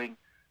doing,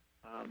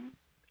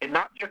 and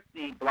not just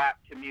the black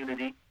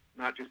community,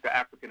 not just the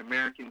African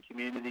American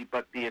community,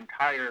 but the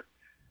entire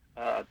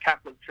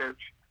Catholic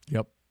Church.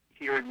 Yep.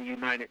 Here in the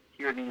United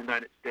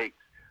States,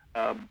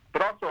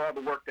 but also all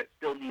the work that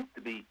still needs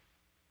to be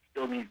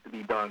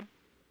done.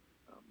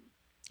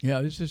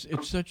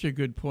 It's such a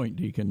good point,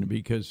 Deacon,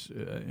 because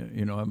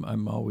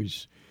I'm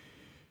always.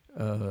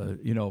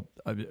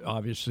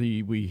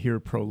 Obviously we hear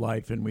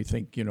pro-life and we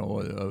think,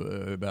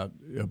 about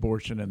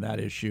abortion and that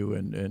issue,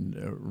 and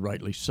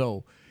rightly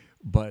so.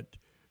 But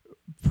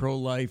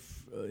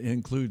pro-life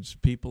includes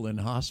people in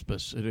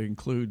hospice. It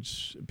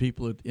includes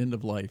people at the end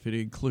of life. It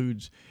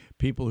includes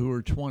people who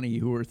are 20,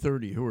 who are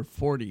 30, who are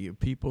 40,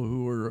 people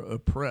who are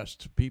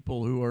oppressed,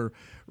 people who are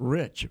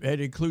rich.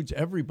 It includes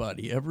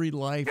everybody. Every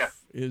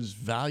life is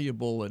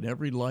valuable, and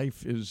every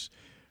life is...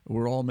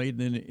 We're all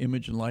made in the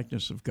image and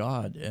likeness of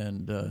God,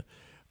 and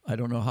I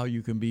don't know how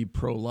you can be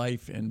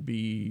pro-life and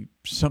be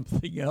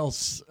something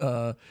else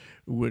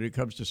when it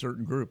comes to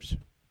certain groups.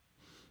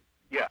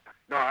 Yeah,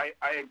 no, I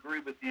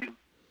agree with you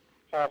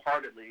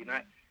wholeheartedly,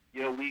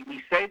 and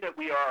we say that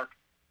we are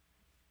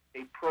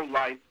a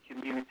pro-life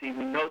community.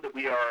 We know that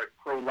we are a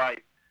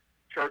pro-life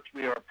church.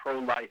 We are a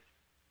pro-life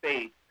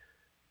faith,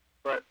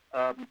 but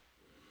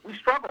we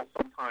struggle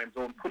sometimes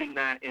on putting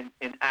that in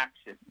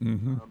action,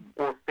 mm-hmm.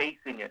 Or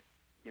facing it.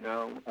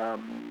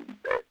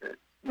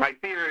 My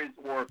fear is,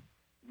 or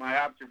my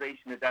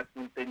observation is, that's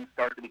when things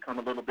start to become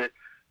a little bit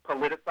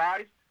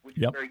politicized, which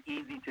is very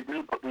easy to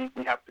do, but we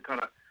have to kind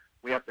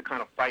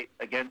of fight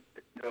against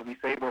it. We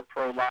say we're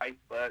pro-life,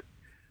 but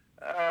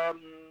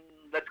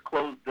let's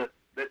close the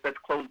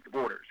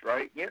borders,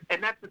 right? Yeah,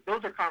 and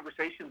those are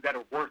conversations that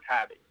are worth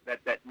having,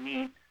 that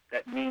need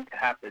to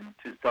happen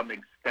to some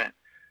extent,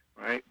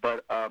 right?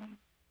 But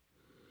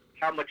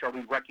how much are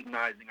we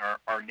recognizing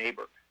our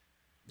neighbor?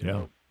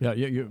 Yeah,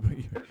 you're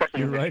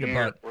right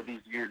about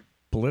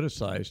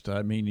politicized.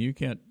 I mean, you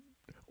can't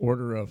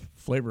order a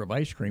flavor of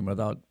ice cream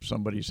without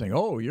somebody saying,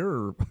 "Oh,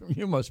 you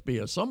must be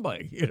a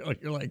somebody."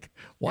 You're like,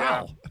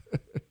 "Wow."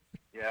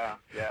 Yeah.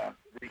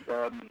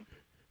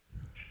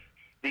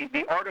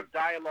 The art of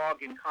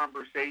dialogue and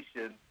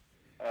conversation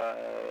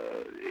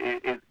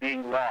is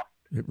being lost.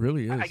 It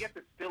really is. I guess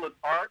it's still an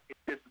art. It's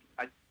just,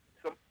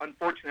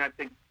 unfortunately, I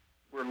think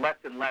we're less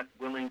and less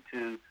willing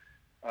to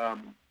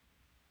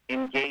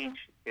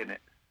engage in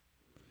it.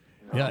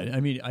 Yeah, I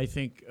mean, I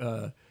think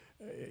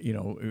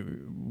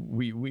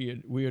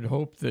we had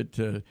hoped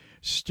that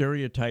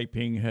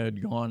stereotyping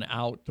had gone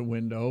out the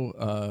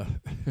window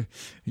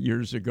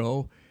years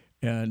ago,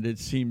 and it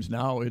seems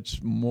now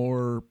it's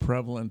more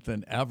prevalent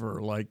than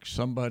ever. Like,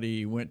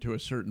 somebody went to a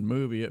certain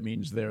movie, it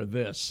means they're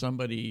this.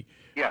 Somebody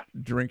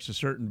drinks a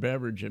certain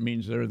beverage, it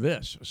means they're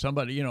this.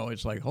 Somebody,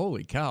 it's like,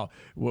 holy cow,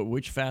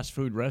 which fast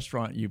food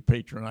restaurant you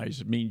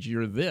patronize means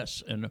you're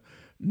this. And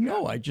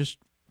no, I just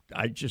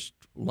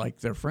like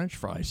their French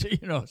fries.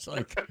 It's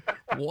like,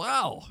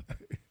 wow.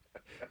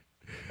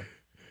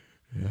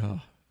 Yeah.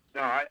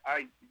 No,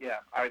 I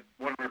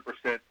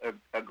 100%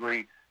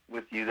 agree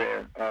with you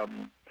there.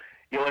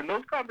 And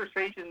those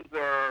conversations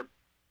are,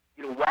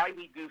 why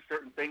we do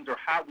certain things or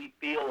how we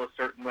feel a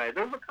certain way.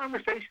 Those are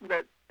conversations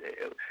that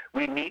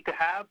we need to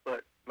have,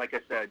 but like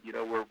I said,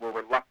 we're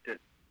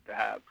reluctant to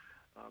have.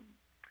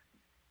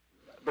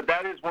 But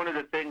that is one of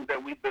the things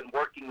that we've been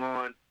working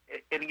on.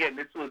 And again,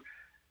 this was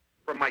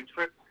from my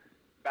trip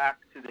back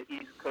to the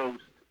East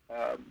Coast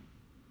it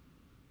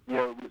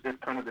was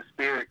just kind of the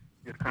Spirit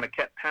just kind of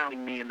kept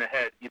pounding me in the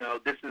head.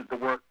 This is the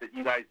work that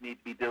you guys need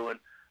to be doing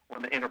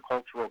on the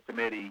Intercultural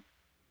Committee,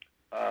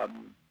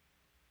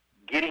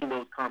 getting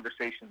those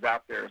conversations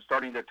out there,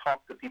 starting to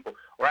talk to people,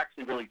 or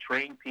actually really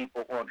train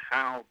people on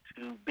how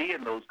to be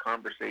in those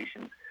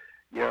conversations,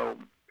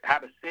 how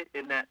to sit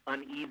in that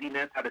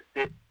uneasiness, how to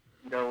sit,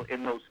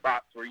 in those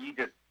spots where you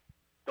just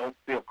don't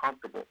feel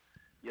comfortable.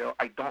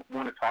 I don't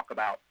want to talk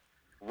about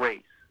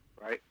race,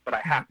 right? But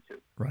I have to.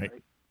 Right.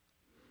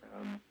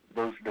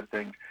 Those are the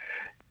things.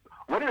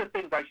 One of the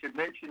things I should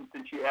mention,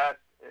 since you asked,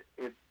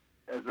 as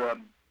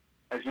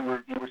you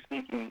were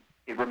speaking,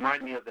 it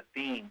reminded me of the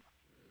theme.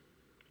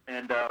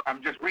 And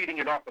I'm just reading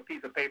it off a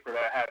piece of paper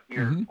that I have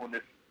here on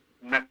this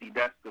messy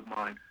desk of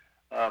mine.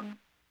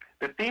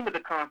 The theme of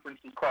the conference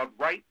is called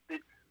Write the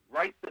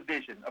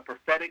Vision, a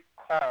prophetic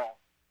call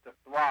to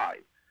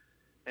thrive.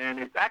 And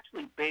it's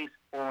actually based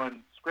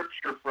on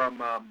scripture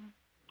from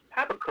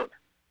Habakkuk,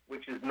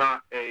 which is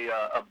not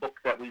a book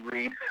that we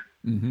read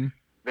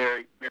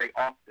very, very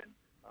often.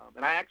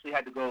 And I actually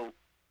had to go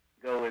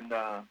and do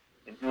a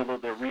little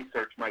bit of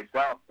research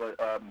myself. But,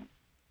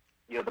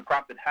 the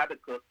prophet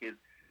Habakkuk is,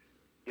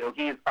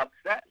 he is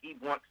upset. He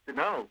wants to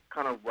know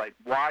kind of like,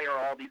 why are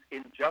all these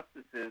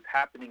injustices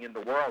happening in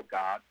the world,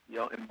 God?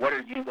 And what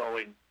are you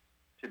going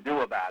to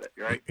do about it,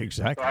 right?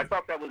 Exactly. So I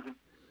thought that was a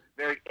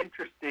very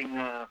interesting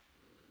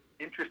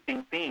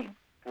theme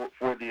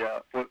for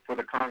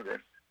the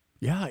Congress.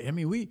 Yeah, I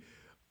mean, we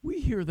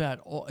hear that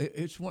all.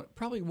 It's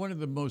probably one of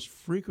the most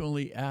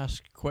frequently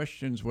asked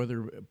questions,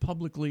 whether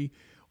publicly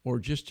or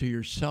just to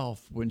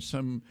yourself, when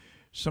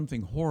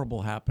something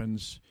horrible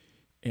happens,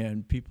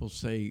 and people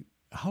say,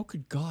 "How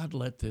could God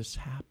let this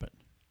happen?"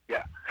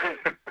 Yeah.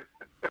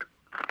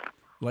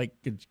 Like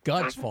it's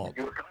God's fault.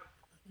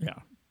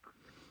 Yeah.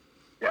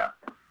 Yeah.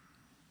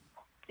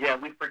 Yeah,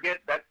 we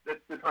forget that's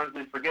the times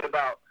we forget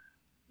about,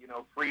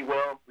 free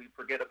will. We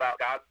forget about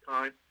God's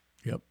time.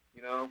 Yep.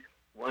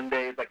 One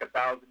day is like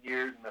 1,000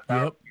 years, and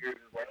 1,000 years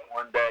is like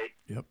one day.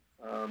 Yep.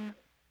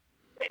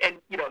 And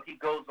he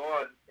goes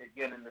on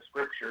again in the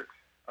scripture.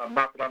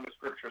 Not that I'm a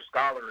scripture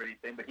scholar or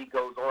anything, but he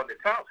goes on to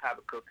tell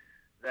Habakkuk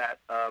that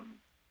I'm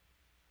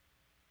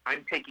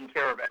taking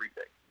care of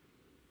everything.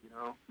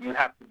 You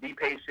have to be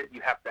patient.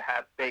 You have to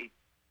have faith,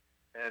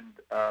 and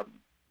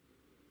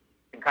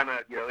kind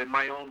of, in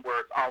my own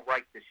words, I'll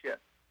right the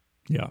ship.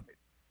 Yeah.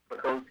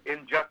 But those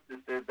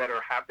injustices that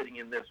are happening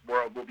in this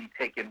world will be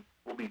taken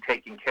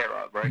care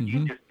of, right?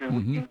 You just do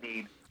what you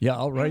need. Yeah,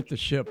 I'll right the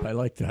ship. I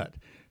like that.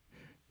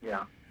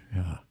 Yeah.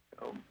 Yeah.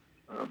 So,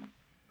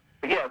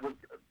 but yeah, it was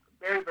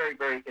very, very,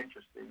 very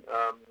interesting.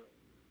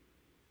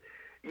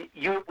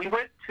 We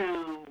went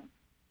to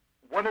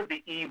one of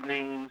the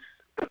evenings,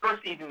 the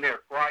first evening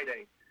there,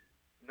 Friday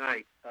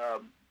night.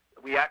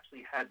 We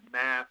actually had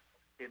mass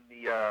in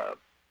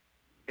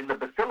the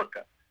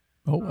Basilica.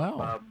 Oh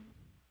wow!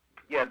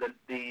 The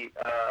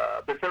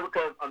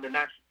Basilica on the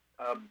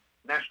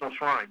National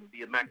Shrine of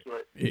the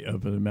Immaculate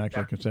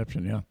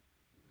Conception. Yeah.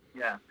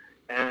 Yeah,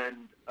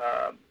 and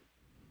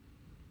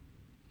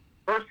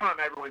first time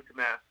I ever went to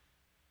mass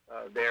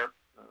there.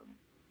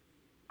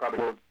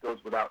 Probably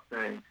goes without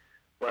saying,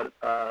 but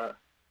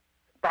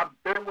Bob,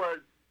 there was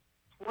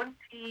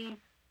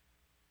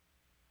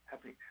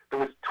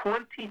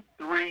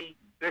 23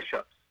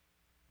 bishops.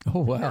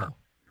 Oh wow!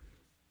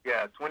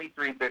 Yeah,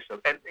 23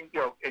 bishops, and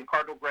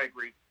Cardinal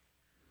Gregory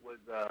was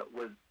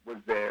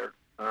there.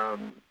 I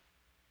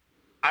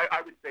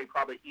would say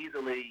probably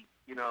easily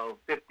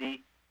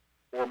 50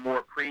 or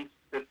more priests,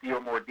 50 or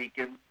more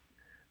deacons.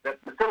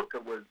 That basilica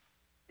was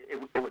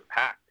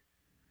packed.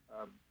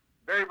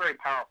 Very, very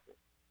powerful.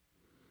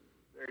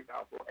 Very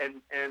powerful,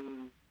 and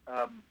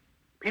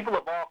people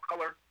of all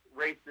color,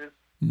 races,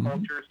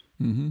 cultures.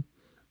 Mm-hmm.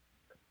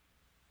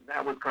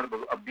 That was kind of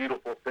a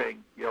beautiful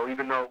thing,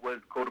 even though it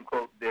was quote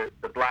unquote the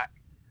Black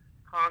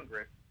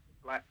Congress,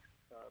 Black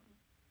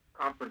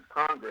Conference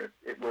Congress.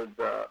 It was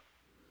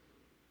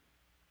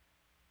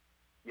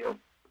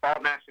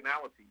all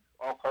nationalities,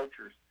 all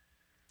cultures.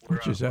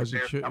 Which is as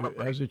it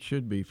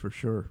should be, for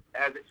sure.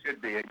 As it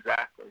should be,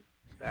 exactly,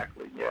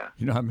 yeah.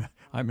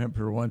 I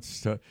remember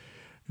once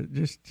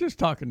just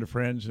talking to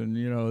friends, and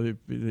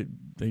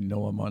they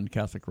know I'm on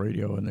Catholic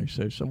radio, and they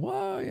say, "So,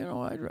 well, I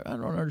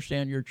don't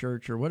understand your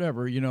church or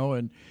whatever,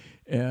 and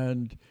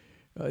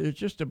it's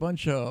just a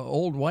bunch of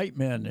old white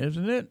men,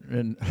 isn't it?"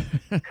 And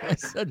I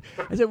said,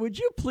 "Would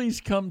you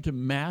please come to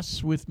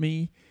mass with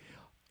me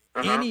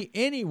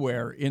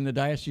anywhere in the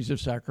Diocese of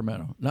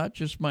Sacramento, not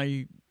just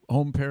my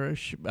home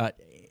parish, but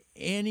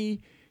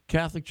any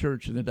Catholic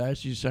church in the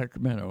Diocese of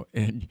Sacramento,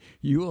 and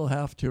you will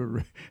have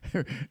to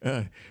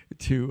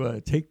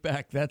take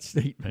back that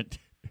statement."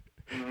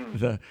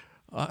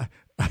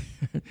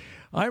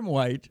 I'm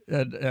white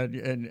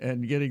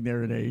and getting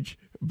there in age,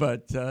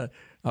 but I'm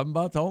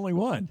about the only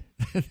one.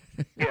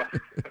 Yeah.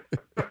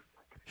 But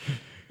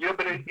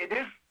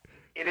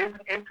it is an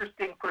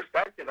interesting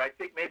perspective. I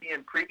think maybe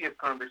in previous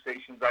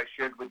conversations I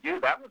shared with you,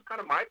 that was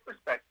kind of my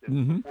perspective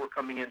before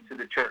coming into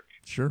the church.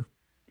 Sure.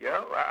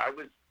 I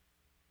was,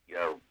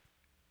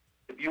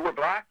 you were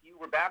black, you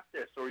were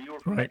Baptist, or you were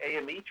from right. the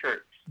AME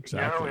church.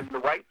 Exactly. And the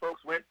white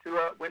folks went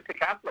to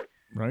Catholic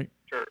right.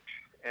 church.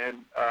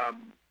 And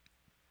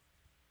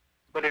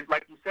but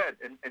like you said,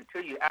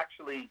 until you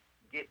actually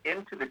get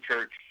into the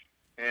church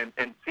and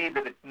see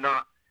that it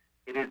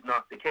is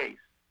not the case.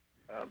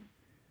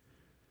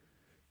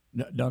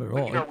 Not at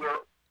all.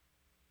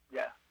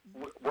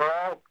 We're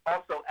all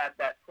also at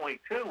that point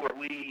too, where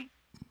we,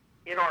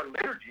 in our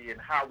liturgy and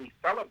how we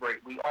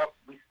celebrate, we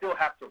still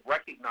have to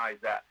recognize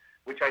that,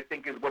 which I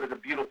think is one of the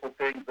beautiful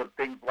things of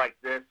things like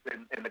this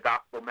and the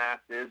gospel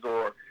masses,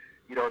 or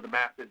the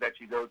masses that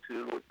you go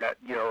to that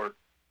or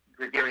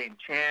Gregorian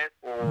chant,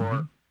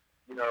 or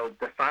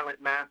the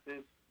silent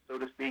masses, so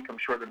to speak. I'm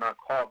sure they're not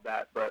called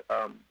that, but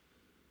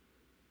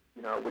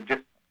with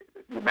just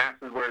the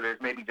masses where there's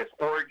maybe just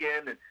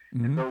organ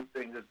and those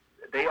things,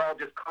 they all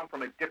just come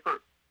from a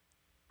different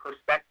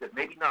perspective.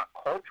 Maybe not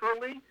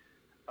culturally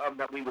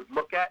that we would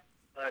look at,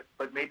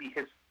 but maybe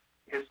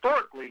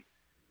historically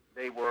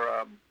they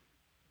were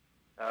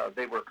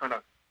kind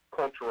of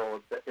cultural.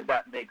 If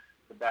that makes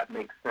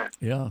sense.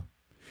 Yeah.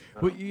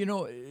 Well,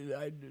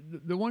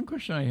 the one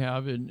question I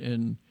have,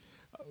 and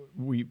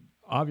we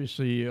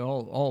obviously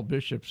all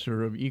bishops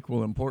are of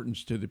equal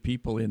importance to the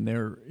people in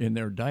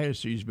their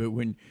diocese, but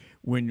when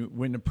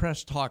the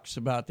press talks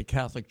about the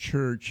Catholic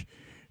Church,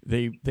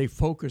 they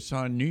focus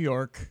on New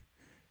York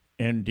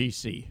and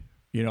D.C.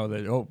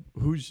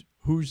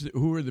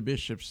 Who are the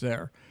bishops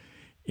there,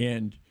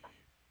 and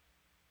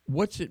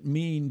what's it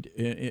mean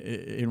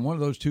in one of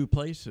those two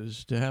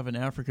places to have an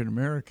African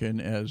American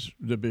as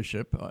the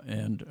bishop,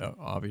 and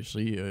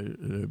obviously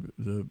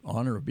the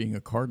honor of being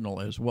a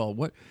cardinal as well?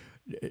 What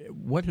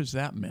has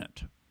that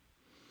meant?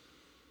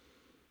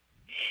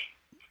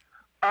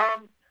 I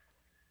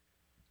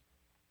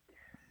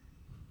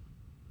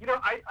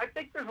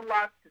think there's a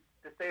lot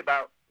to say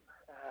about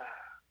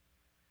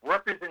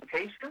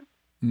representation.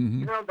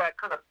 Mm-hmm. That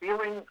kind of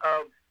feeling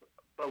of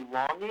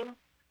belonging,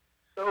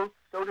 so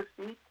to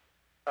speak.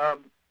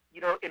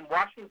 In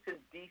Washington,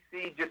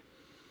 D.C., just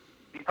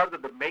because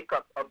of the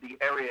makeup of the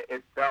area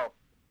itself,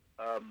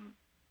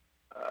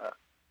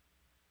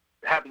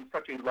 having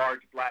such a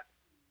large black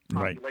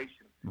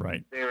population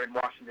right. there in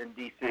Washington,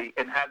 D.C.,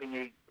 and having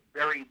a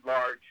very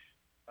large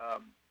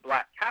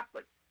black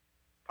Catholic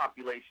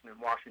population in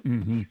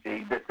Washington, mm-hmm.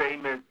 D.C. The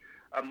same as,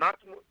 I'm not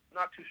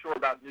too sure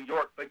about New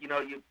York, but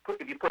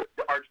if you put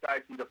the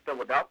Archdiocese of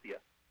Philadelphia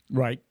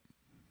right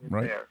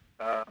there,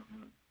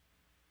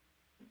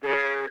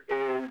 there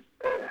is,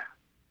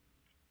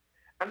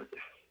 I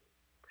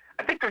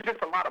think there's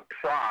just a lot of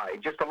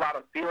pride, just a lot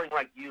of feeling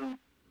like you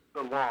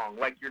belong,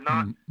 like you're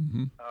not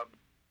mm-hmm.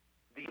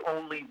 The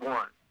only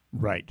one.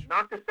 Right.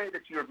 Not to say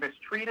that you're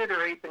mistreated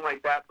or anything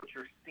like that, but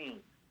you're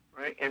seen,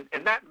 right?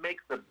 And that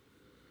makes a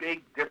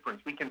big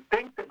difference. We can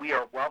think that we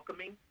are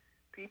welcoming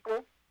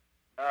people,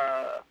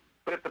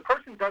 but if the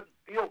person doesn't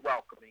feel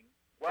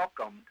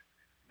welcomed,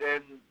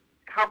 then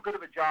how good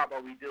of a job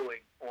are we doing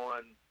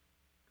on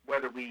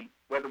whether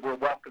we're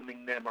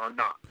welcoming them or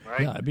not,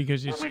 right? Yeah,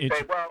 because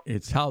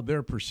it's how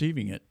they're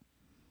perceiving it.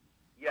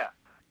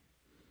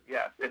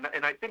 Yes,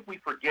 and I think we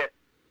forget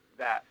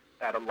that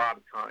a lot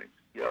of times.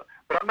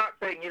 But I'm not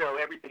saying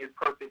everything is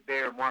perfect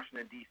there in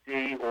Washington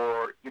D.C.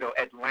 or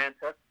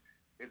Atlanta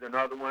is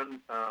another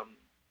one.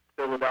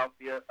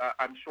 Philadelphia.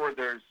 I'm sure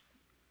there's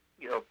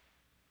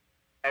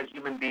as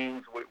human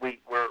beings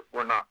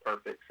we're not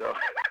perfect, so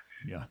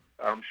yeah.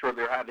 I'm sure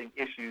they're having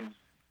issues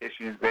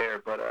there.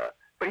 But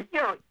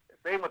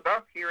same with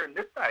us here in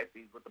this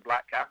diocese with the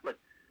Black Catholic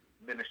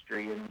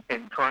ministry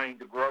and trying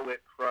to grow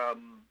it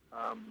from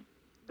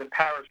the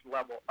parish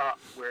level up,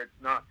 where it's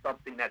not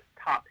something that's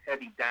top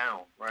heavy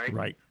down, right?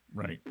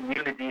 Right.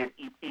 Community in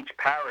each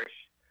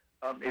parish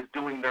is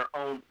doing their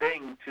own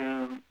thing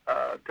to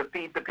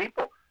feed the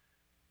people,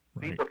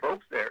 feed the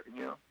folks there,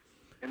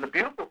 And the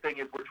beautiful thing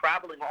is we're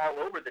traveling all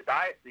over the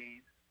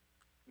diocese,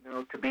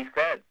 to be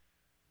fed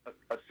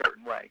a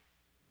certain way.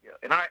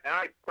 And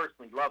I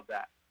personally love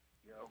that.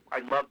 I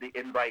love the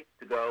invites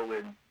to go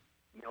and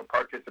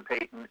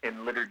participate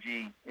in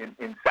liturgy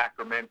in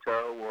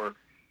Sacramento or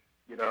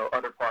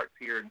other parts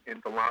here in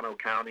Delano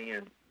County,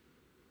 and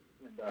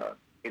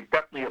it's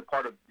definitely a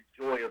part of the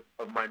joy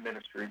of my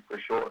ministry for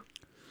sure.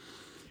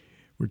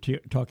 We're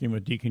talking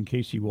with Deacon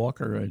Casey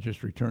Walker. I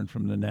just returned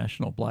from the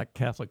National Black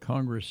Catholic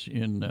Congress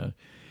in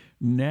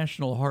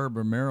National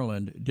Harbor,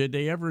 Maryland. Did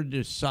they ever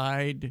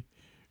decide,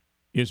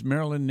 is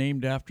Maryland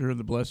named after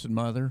the Blessed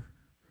Mother?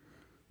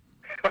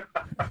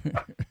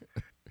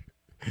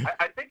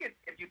 I think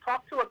if you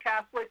talk to a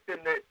Catholic, then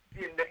the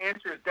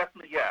answer is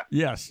definitely yes.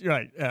 Yes,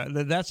 right.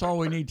 That's all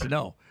we need to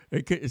know.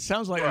 It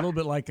sounds like a little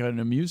bit like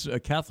a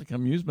Catholic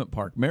amusement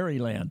park,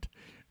 Maryland.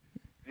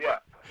 Yeah.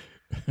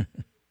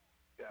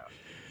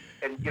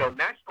 And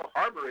National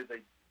Harbor is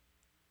a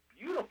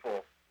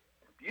beautiful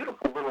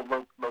little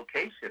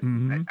location.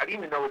 Mm-hmm. I didn't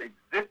even know it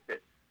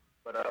existed,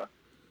 but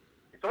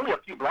it's only a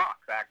few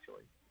blocks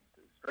actually.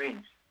 It's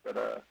strange, but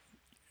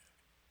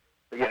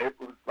yeah, it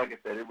was, like I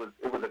said, it was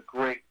a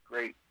great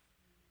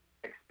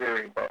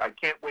experience. I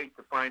can't wait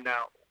to find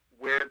out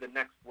where the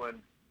next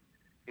one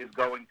is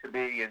going to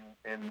be,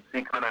 and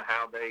see kind of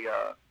how they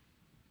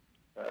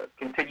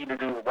continue to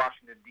do what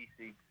Washington,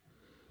 D.C.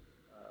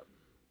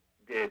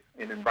 Did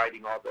in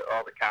inviting all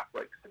the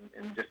Catholics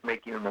and just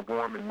making them a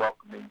warm and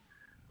welcoming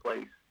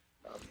place.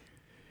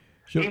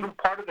 Even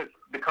part of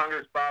the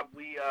Congress, Bob,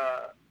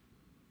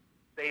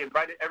 they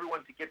invited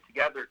everyone to get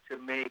together to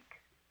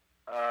make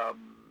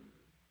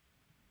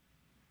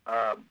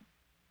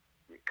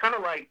kind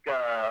of like,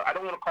 I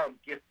don't want to call them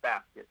gift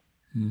baskets,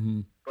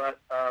 but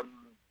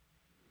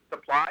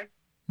supply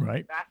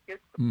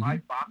baskets,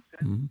 supply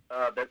boxes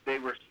that they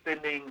were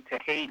sending to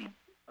Haiti.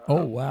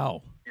 Oh,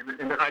 wow.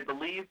 And I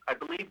believe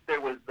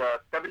there was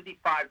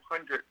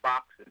 7,500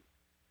 boxes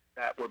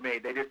that were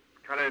made. They just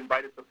kind of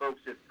invited the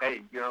folks, just,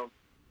 hey,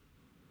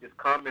 just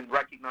come and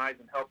recognize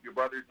and help your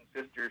brothers and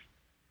sisters,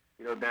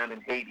 down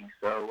in Haiti.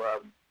 So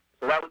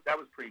that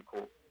was pretty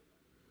cool.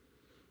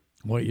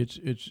 Well, it's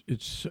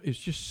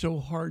just so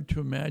hard to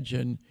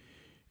imagine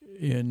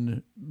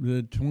in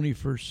the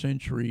 21st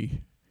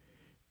century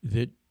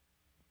that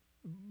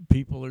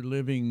people are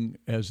living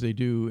as they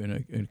do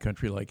in a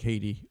country like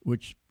Haiti,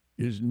 which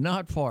is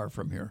not far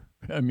from here.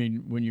 I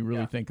mean, when you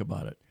really think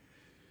about it.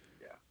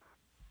 Yeah.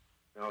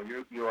 No,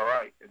 you are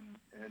right, and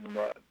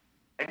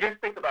just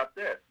think about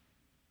this: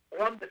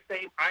 on the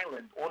same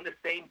island, on the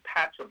same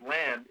patch of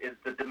land, is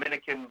the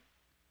Dominican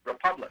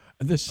Republic.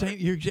 The same.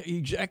 You're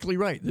exactly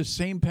right. The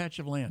same patch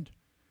of land.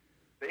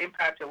 Same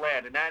patch of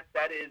land, and that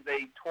is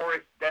a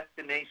tourist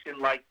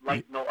destination like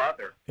no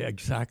other.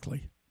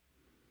 Exactly.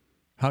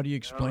 How do you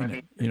explain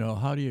it?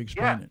 How do you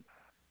explain it?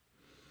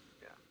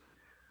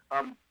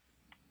 Yeah.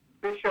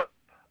 Bishop,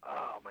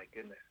 oh my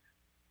goodness,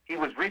 he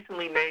was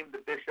recently named the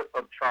Bishop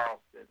of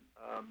Charleston.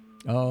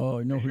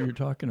 I know who you're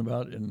talking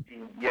about. And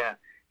yeah,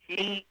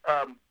 he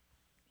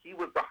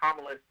was the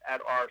homilist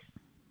at our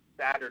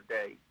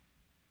Saturday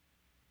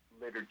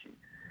liturgy,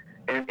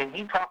 and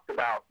he talked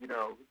about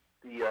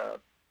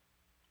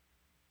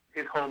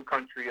his home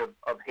country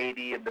of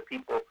Haiti and the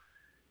people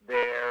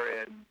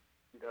there, and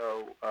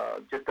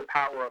just the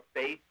power of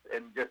faith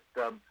and just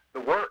the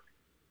work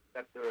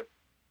that the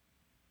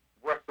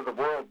rest of the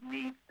world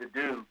needs to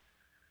do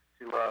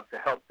to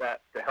help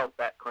that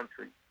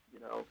country.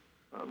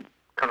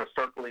 Kind of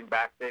circling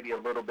back maybe a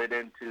little bit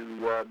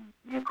into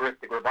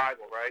Eucharistic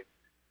revival, right?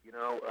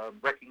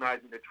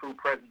 Recognizing the true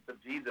presence of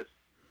Jesus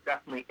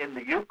definitely in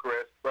the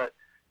Eucharist, but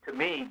to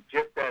me,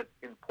 just as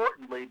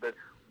importantly, but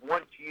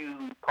once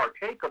you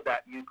partake of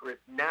that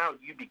Eucharist, now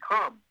you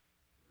become,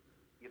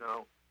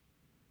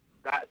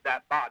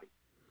 that body,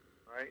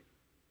 right?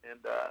 And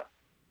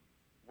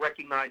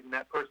recognizing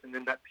that person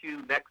in that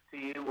pew next to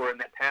you, or in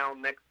that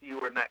town next to you,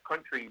 or in that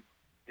country,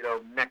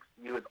 next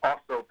to you, is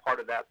also part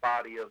of that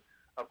body of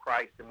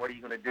Christ. And what are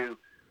you going to do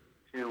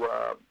to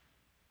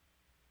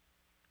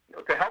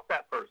help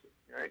that person,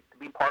 right? To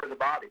be part of the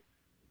body,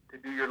 to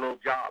do your little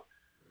job.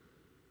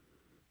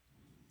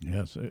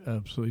 Yes,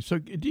 absolutely. So,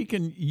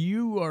 Deacon,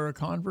 you are a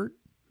convert?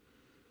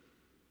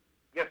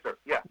 Yes, sir.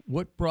 Yeah.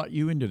 What brought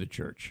you into the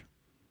church?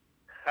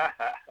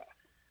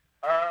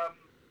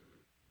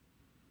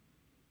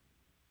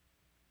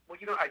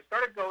 Well, I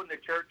started going to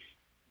church,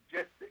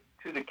 just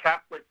to the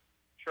Catholic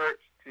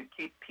Church, to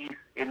keep peace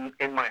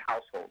in my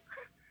household.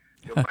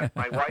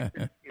 My wife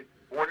is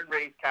born and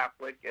raised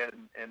Catholic,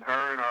 and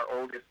her and our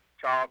oldest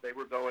child, they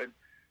were going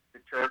to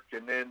church.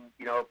 And then,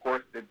 of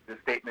course, the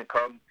statement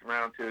comes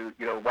around to,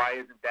 why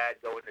isn't Dad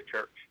going to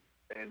church?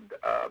 And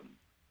I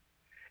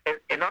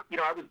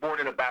was born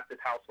in a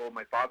Baptist household.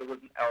 My father was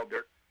an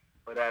elder.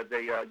 But as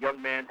a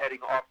young man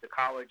heading off to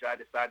college, I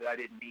decided I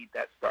didn't need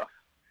that stuff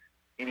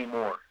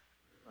anymore.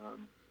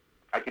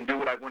 I can do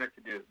what I wanted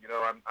to do.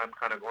 I'm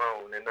kind of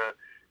grown. And,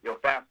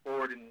 fast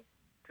forward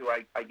until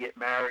I get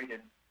married,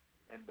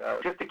 and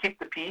just to keep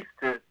the peace,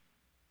 to,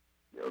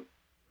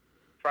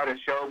 try to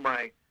show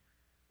my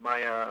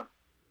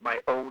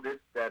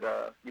oldest that,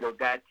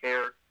 Dad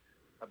cared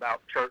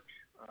about church.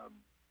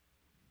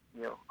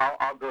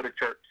 I'll go to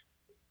church,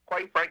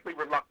 quite frankly,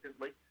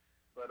 reluctantly,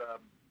 but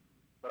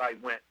I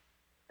went.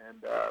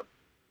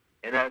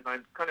 And as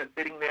I'm kind of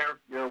sitting there,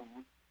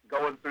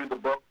 going through the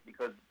book,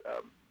 because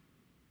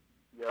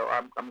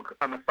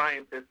I'm a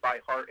scientist by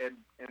heart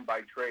and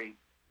by trade,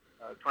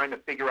 trying to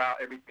figure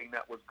out everything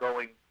that was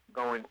going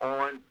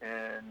on,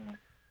 and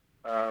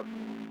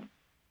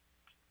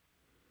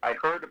I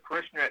heard a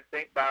parishioner at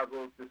St.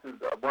 Basil's. This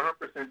is a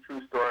 100%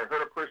 true story. I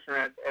heard a parishioner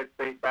at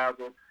St.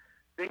 Basil's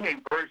sing a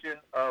version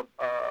of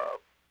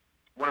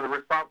one of the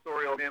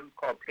responsorial hymns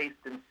called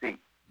 "Taste and See."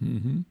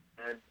 Mm-hmm.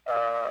 And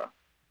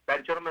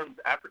that gentleman's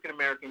African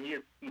American. He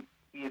has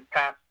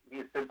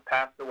since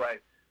passed away.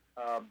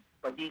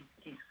 But he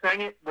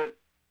sang it with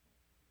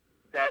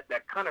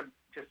that kind of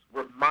just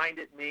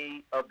reminded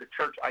me of the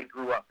church I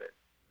grew up in.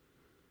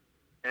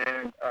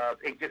 And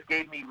it just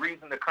gave me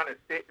reason to kind of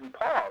sit and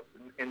pause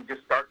and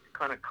just start to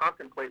kind of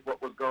contemplate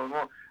what was going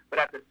on. But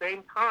at the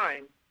same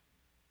time,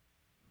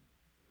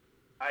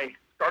 I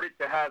started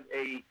to have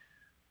a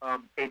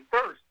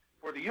thirst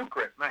for the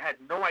Eucharist, and I had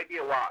no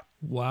idea why.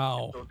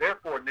 Wow. So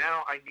therefore,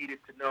 now I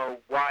needed to know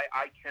why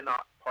I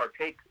cannot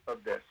partake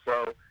of this.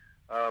 So,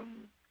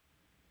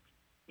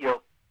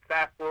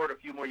 fast forward a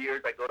few more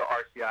years, I go to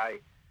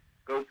RCI,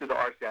 go through the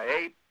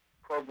RCIA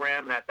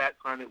program, and at that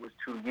time it was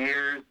 2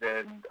 years,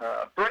 and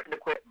threatened to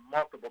quit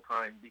multiple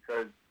times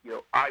because,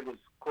 I was,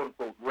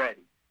 quote-unquote,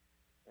 ready.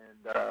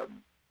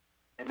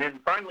 And then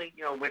finally,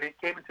 when it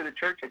came into the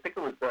church, I think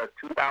it was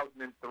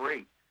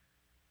 2003.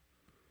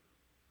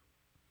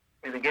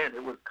 And again,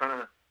 it was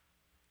kind of,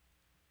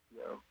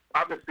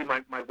 obviously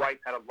my wife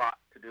had a lot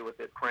to do with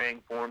it,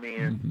 praying for me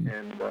and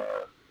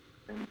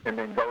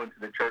then going to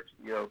the church,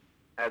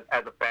 as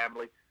a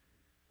family.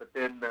 But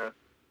then the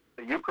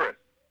Eucharist,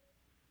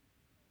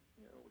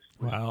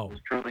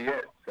 was truly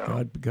it.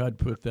 So. God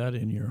put that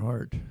in your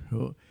heart.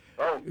 Oh,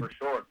 for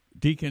sure.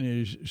 Deacon, it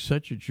is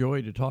such a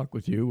joy to talk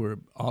with you. We're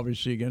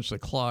obviously against the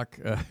clock,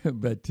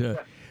 but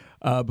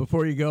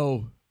before you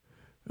go,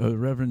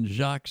 Reverend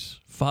Jacques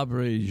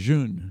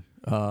Fabre-Jeune,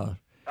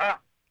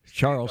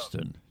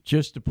 Charleston,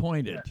 just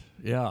appointed.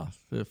 Yeah,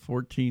 the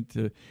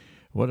 14th.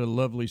 What a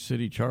lovely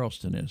city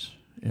Charleston is.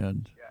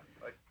 And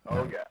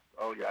Oh yeah.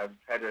 I've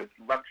had the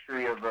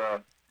luxury of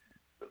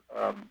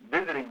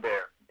visiting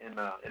there in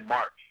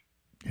March.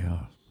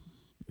 Yeah,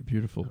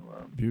 beautiful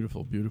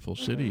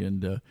city,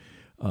 and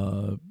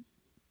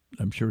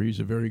I'm sure he's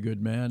a very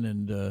good man,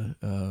 and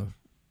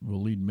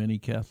will lead many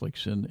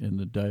Catholics in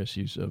the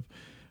Diocese of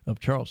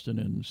Charleston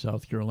in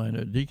South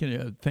Carolina.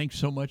 Deacon, thanks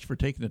so much for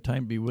taking the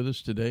time to be with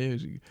us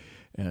today,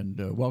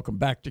 and welcome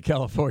back to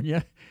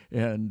California.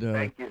 And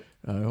thank you.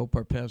 I hope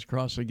our paths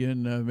cross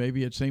again,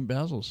 maybe at St.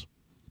 Basil's.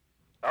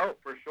 Oh,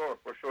 for sure.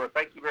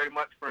 Thank you very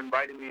much for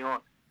inviting me on.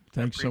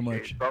 Thanks so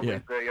much. It's always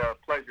a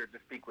pleasure to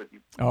speak with you.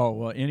 Oh,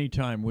 well,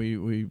 anytime. We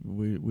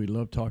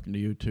love talking to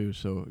you, too.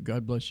 So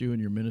God bless you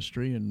and your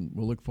ministry, and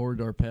we'll look forward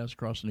to our paths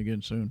crossing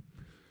again soon.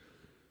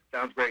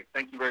 Sounds great.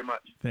 Thank you very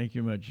much. Thank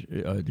you much,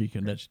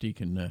 Deacon. That's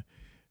Deacon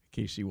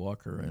Casey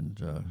Walker, and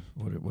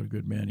what a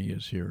good man he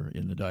is here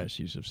in the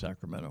Diocese of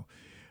Sacramento.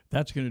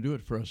 That's going to do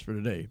it for us for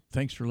today.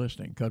 Thanks for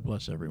listening. God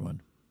bless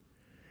everyone.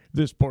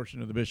 This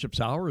portion of the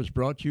Bishop's Hour is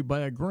brought to you by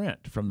a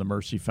grant from the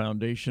Mercy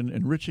Foundation,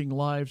 enriching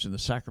lives in the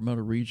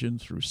Sacramento region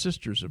through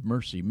Sisters of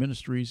Mercy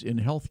ministries in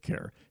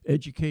healthcare,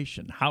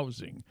 education,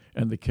 housing,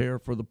 and the care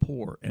for the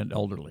poor and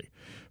elderly.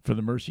 For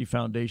the Mercy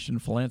Foundation,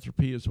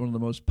 philanthropy is one of the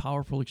most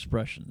powerful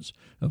expressions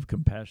of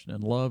compassion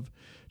and love.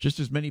 Just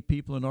as many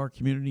people in our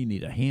community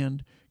need a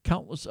hand,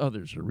 countless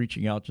others are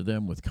reaching out to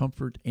them with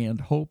comfort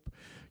and hope.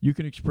 You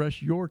can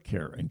express your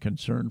care and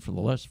concern for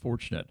the less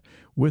fortunate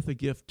with a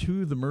gift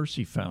to the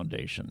Mercy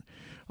Foundation.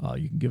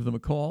 You can give them a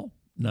call,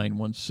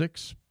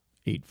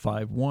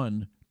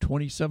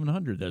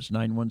 916-851-2700. That's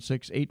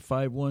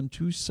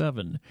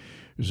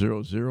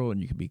 916-851-2700.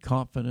 And you can be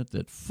confident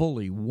that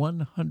fully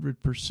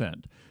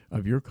 100%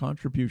 of your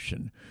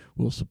contribution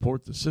will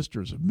support the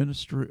Sisters of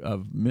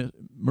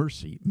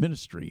Mercy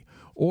ministry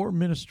or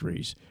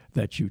ministries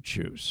that you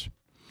choose.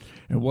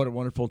 And what a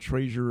wonderful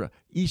treasure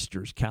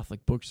Easter's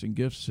Catholic Books and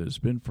Gifts has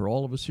been for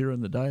all of us here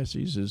in the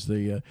diocese as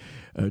they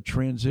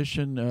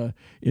transition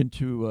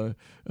into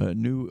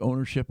new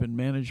ownership and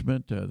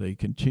management. They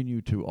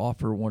continue to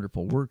offer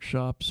wonderful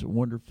workshops,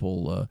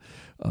 wonderful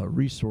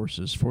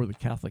resources for the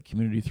Catholic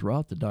community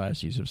throughout the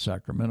Diocese of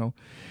Sacramento.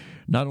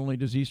 Not only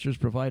does Easter's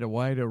provide a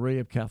wide array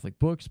of Catholic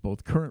books,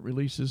 both current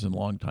releases and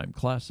longtime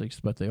classics,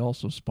 but they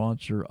also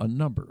sponsor a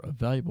number of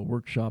valuable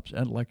workshops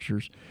and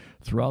lectures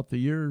throughout the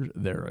year.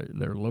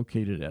 They're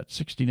located at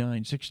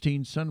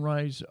 6916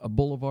 Sunrise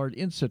Boulevard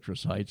in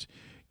Citrus Heights.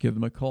 Give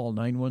them a call,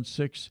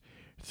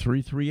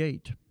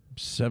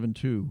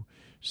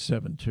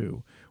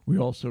 916-338-7272. We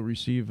also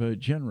receive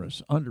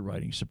generous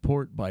underwriting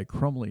support by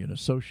Crumley &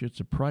 Associates,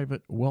 a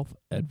private wealth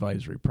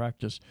advisory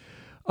practice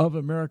of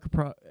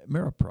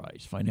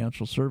Ameriprise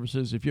Financial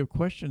Services. If you have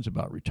questions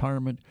about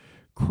retirement,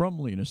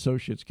 Crumley &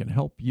 Associates can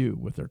help you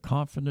with their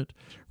confident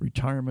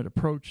retirement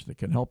approach that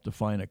can help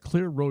define a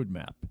clear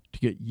roadmap to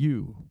get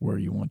you where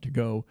you want to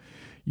go.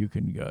 You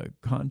can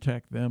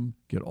contact them,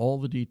 get all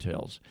the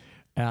details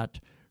at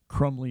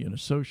Crumley &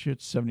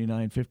 Associates,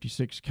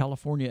 7956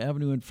 California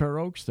Avenue in Fair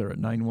Oaks. They're at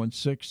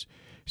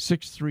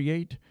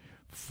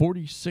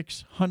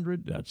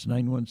 916-638-4600. That's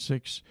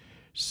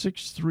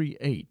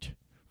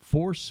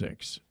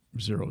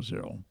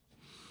 916-638-4600.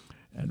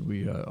 And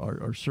we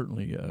are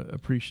certainly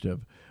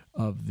appreciative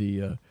of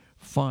the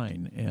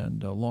fine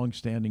and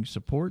long-standing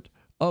support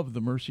of the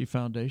Mercy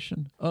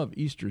Foundation, of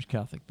Easter's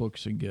Catholic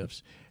Books and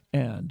Gifts,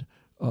 and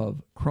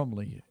of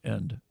Crumley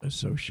and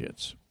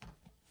Associates.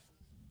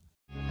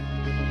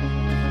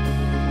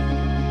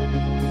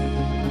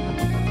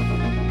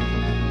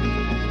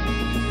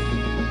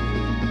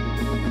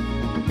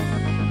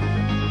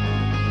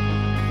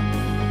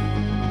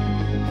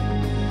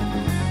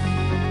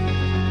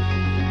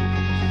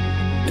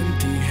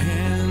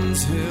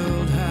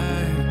 Held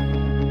high,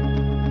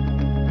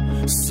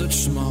 such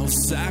small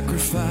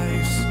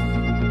sacrifice.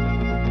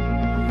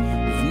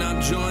 You've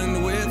not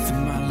joined with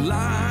my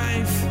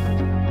life.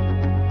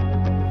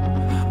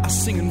 I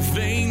sing in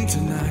vain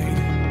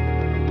tonight.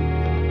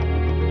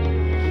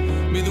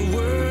 May the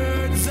word